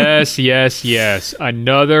 yes, yes, yes.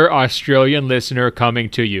 Another Australian listener coming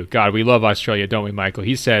to you. God, we love Australia, don't we, Michael?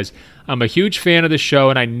 He says, I'm a huge fan of the show,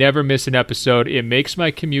 and I never miss an episode. It makes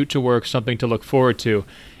my commute to work something to look forward to.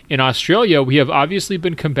 In Australia, we have obviously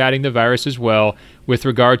been combating the virus as well with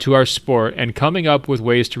regard to our sport and coming up with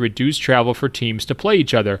ways to reduce travel for teams to play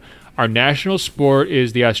each other. Our national sport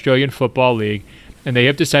is the Australian Football League, and they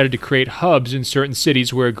have decided to create hubs in certain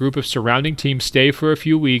cities where a group of surrounding teams stay for a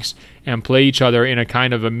few weeks and play each other in a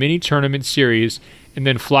kind of a mini tournament series, and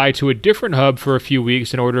then fly to a different hub for a few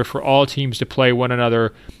weeks in order for all teams to play one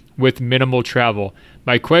another with minimal travel.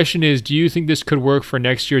 My question is, do you think this could work for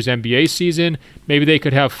next year's NBA season? Maybe they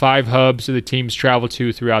could have 5 hubs that the teams travel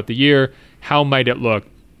to throughout the year. How might it look?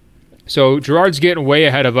 So Gerard's getting way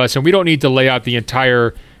ahead of us, and we don't need to lay out the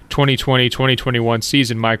entire 2020-2021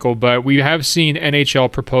 season, Michael, but we have seen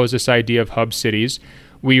NHL propose this idea of hub cities.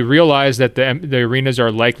 We realize that the arenas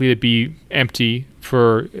are likely to be empty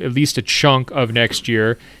for at least a chunk of next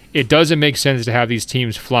year. It doesn't make sense to have these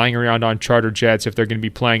teams flying around on charter jets if they're going to be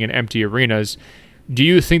playing in empty arenas. Do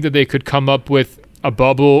you think that they could come up with a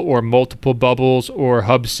bubble or multiple bubbles or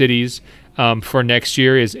hub cities for next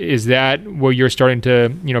year? Is that what you're starting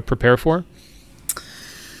to prepare for?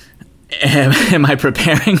 Am I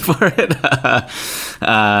preparing for it?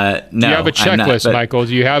 No. Do you have a checklist, Michael?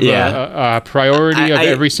 Do you have a priority of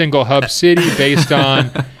every single hub city based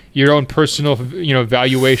on your own personal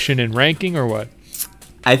valuation and ranking, or what?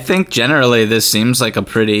 I think generally this seems like a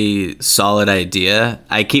pretty solid idea.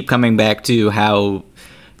 I keep coming back to how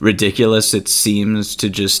ridiculous it seems to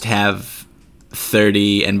just have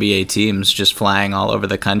 30 NBA teams just flying all over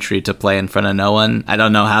the country to play in front of no one. I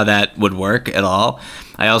don't know how that would work at all.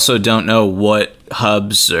 I also don't know what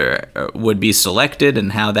hubs would be selected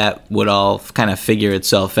and how that would all kind of figure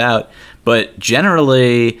itself out. But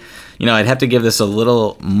generally, I'd have to give this a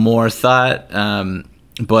little more thought.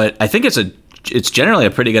 But I think it's generally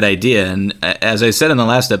a pretty good idea. And as I said in the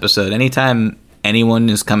last episode, anytime anyone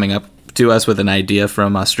is coming up to us with an idea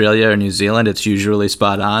from Australia or New Zealand, it's usually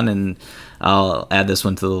spot on, and I'll add this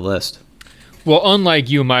one to the list. Well, unlike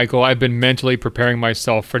you, Michael, I've been mentally preparing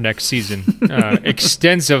myself for next season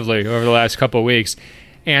extensively over the last couple of weeks,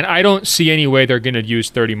 and I don't see any way they're going to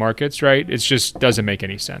use 30 markets, right? It just doesn't make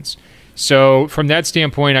any sense. So from that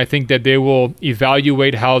standpoint, I think that they will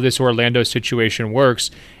evaluate how this Orlando situation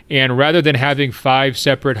works, and rather than having 5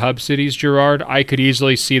 separate hub cities, Gerard, I could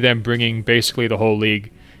easily see them bringing basically the whole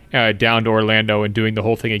league down to Orlando and doing the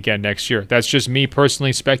whole thing again next year. That's just me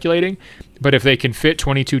personally speculating, but if they can fit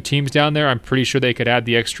 22 teams down there, I'm pretty sure they could add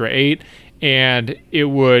the extra 8, and it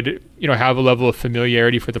would have a level of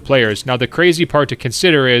familiarity for the players. Now, the crazy part to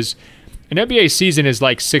consider is an NBA season is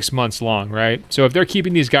like 6 months long, right? So if they're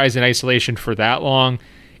keeping these guys in isolation for that long,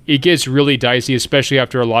 it gets really dicey, especially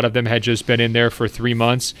after a lot of them had just been in there for 3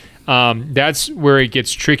 months. That's where it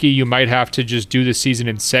gets tricky. You might have to just do the season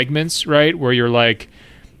in segments, right? Where you're like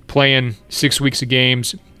playing 6 weeks of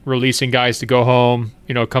games, releasing guys to go home,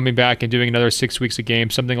 coming back and doing another 6 weeks of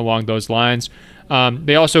games, something along those lines.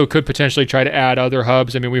 They also could potentially try to add other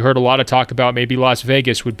hubs. I mean, we heard a lot of talk about maybe Las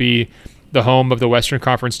Vegas would be the home of the Western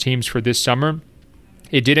Conference teams for this summer.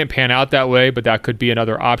 It didn't pan out that way, but that could be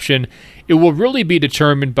another option. It will really be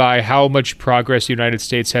determined by how much progress the United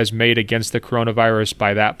States has made against the coronavirus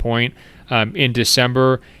by that point in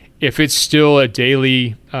December. If it's still a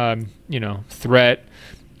daily, threat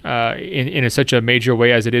in such a major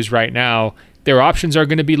way as it is right now, their options are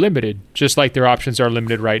going to be limited, just like their options are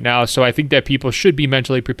limited right now. So I think that people should be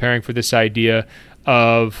mentally preparing for this idea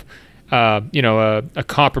of a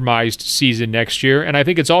compromised season next year. And I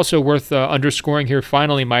think it's also worth underscoring here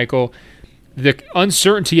finally, Michael, the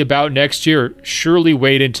uncertainty about next year surely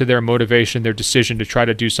weighed into their motivation, their decision to try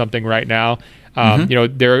to do something right now.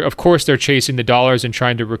 They're chasing the dollars and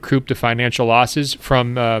trying to recoup the financial losses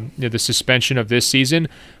from the suspension of this season,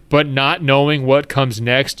 but not knowing what comes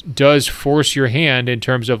next does force your hand in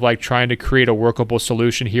terms of like trying to create a workable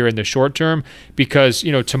solution here in the short term, because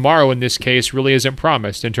tomorrow in this case really isn't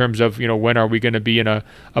promised in terms of when are we going to be in a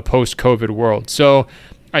post-COVID world. So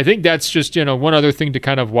I think that's just one other thing to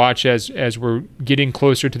kind of watch as we're getting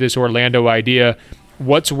closer to this Orlando idea.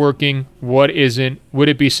 What's working? What isn't? Would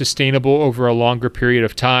it be sustainable over a longer period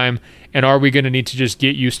of time? And are we going to need to just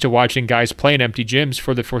get used to watching guys play in empty gyms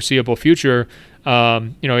for the foreseeable future?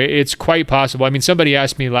 It's quite possible. I mean, somebody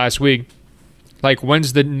asked me last week, like,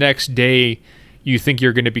 when's the next day you think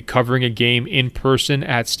you're going to be covering a game in person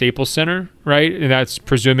at Staples Center, right? And that's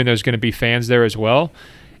presuming there's going to be fans there as well.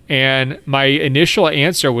 And my initial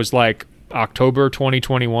answer was like October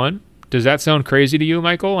 2021. Does that sound crazy to you,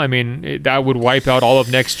 Michael? I mean, that would wipe out all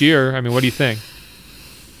of next year. I mean, what do you think?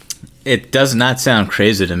 It does not sound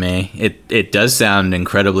crazy to me. It does sound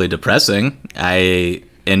incredibly depressing. I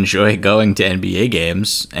enjoy going to NBA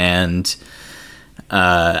games, and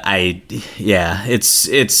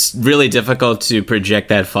it's really difficult to project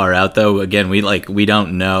that far out, though. Again, we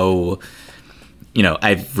don't know. You know,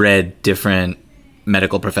 I've read different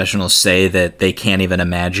medical professionals say that they can't even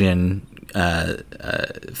imagine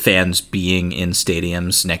fans being in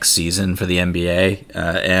stadiums next season for the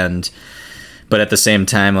NBA, but at the same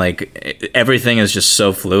time, like, everything is just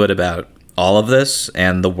so fluid about all of this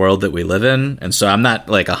and the world that we live in. And so I'm not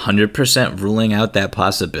like 100% ruling out that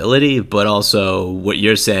possibility, but also what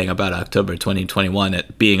you're saying about October 2021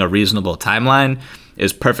 it being a reasonable timeline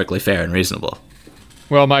is perfectly fair and reasonable.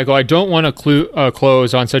 Well, Michael, I don't want to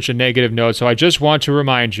close on such a negative note, so I just want to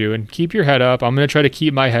remind you, and keep your head up. I'm going to try to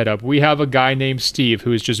keep my head up. We have a guy named Steve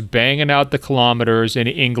who is just banging out the kilometers in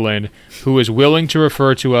England, who is willing to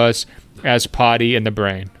refer to us as potty in the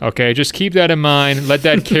brain. Okay, just keep that in mind. Let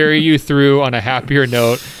that carry you through on a happier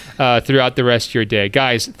note throughout the rest of your day.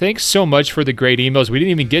 Guys, thanks so much for the great emails. We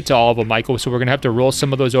didn't even get to all of them, Michael, so we're going to have to roll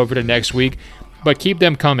some of those over to next week, but keep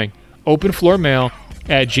them coming.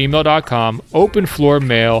 openfloormail@gmail.com,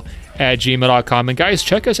 openfloormail@gmail.com. And guys,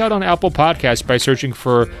 check us out on Apple Podcasts by searching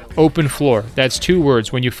for Open Floor. That's 2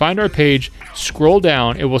 words. When you find our page, scroll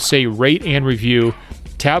down. It will say rate and review.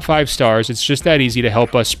 Tap 5 stars. It's just that easy to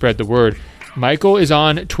help us spread the word. Michael is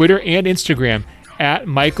on Twitter and Instagram at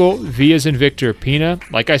Michael V as in Victor Pina.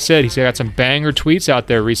 Like I said, he's got some banger tweets out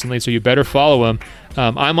there recently, so you better follow him.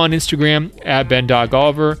 I'm on Instagram at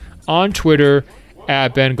Ben.Golliver, on Twitter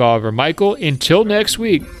at Ben Golliver. Michael, until next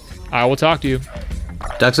week, I will talk to you.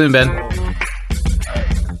 Talk soon, Ben.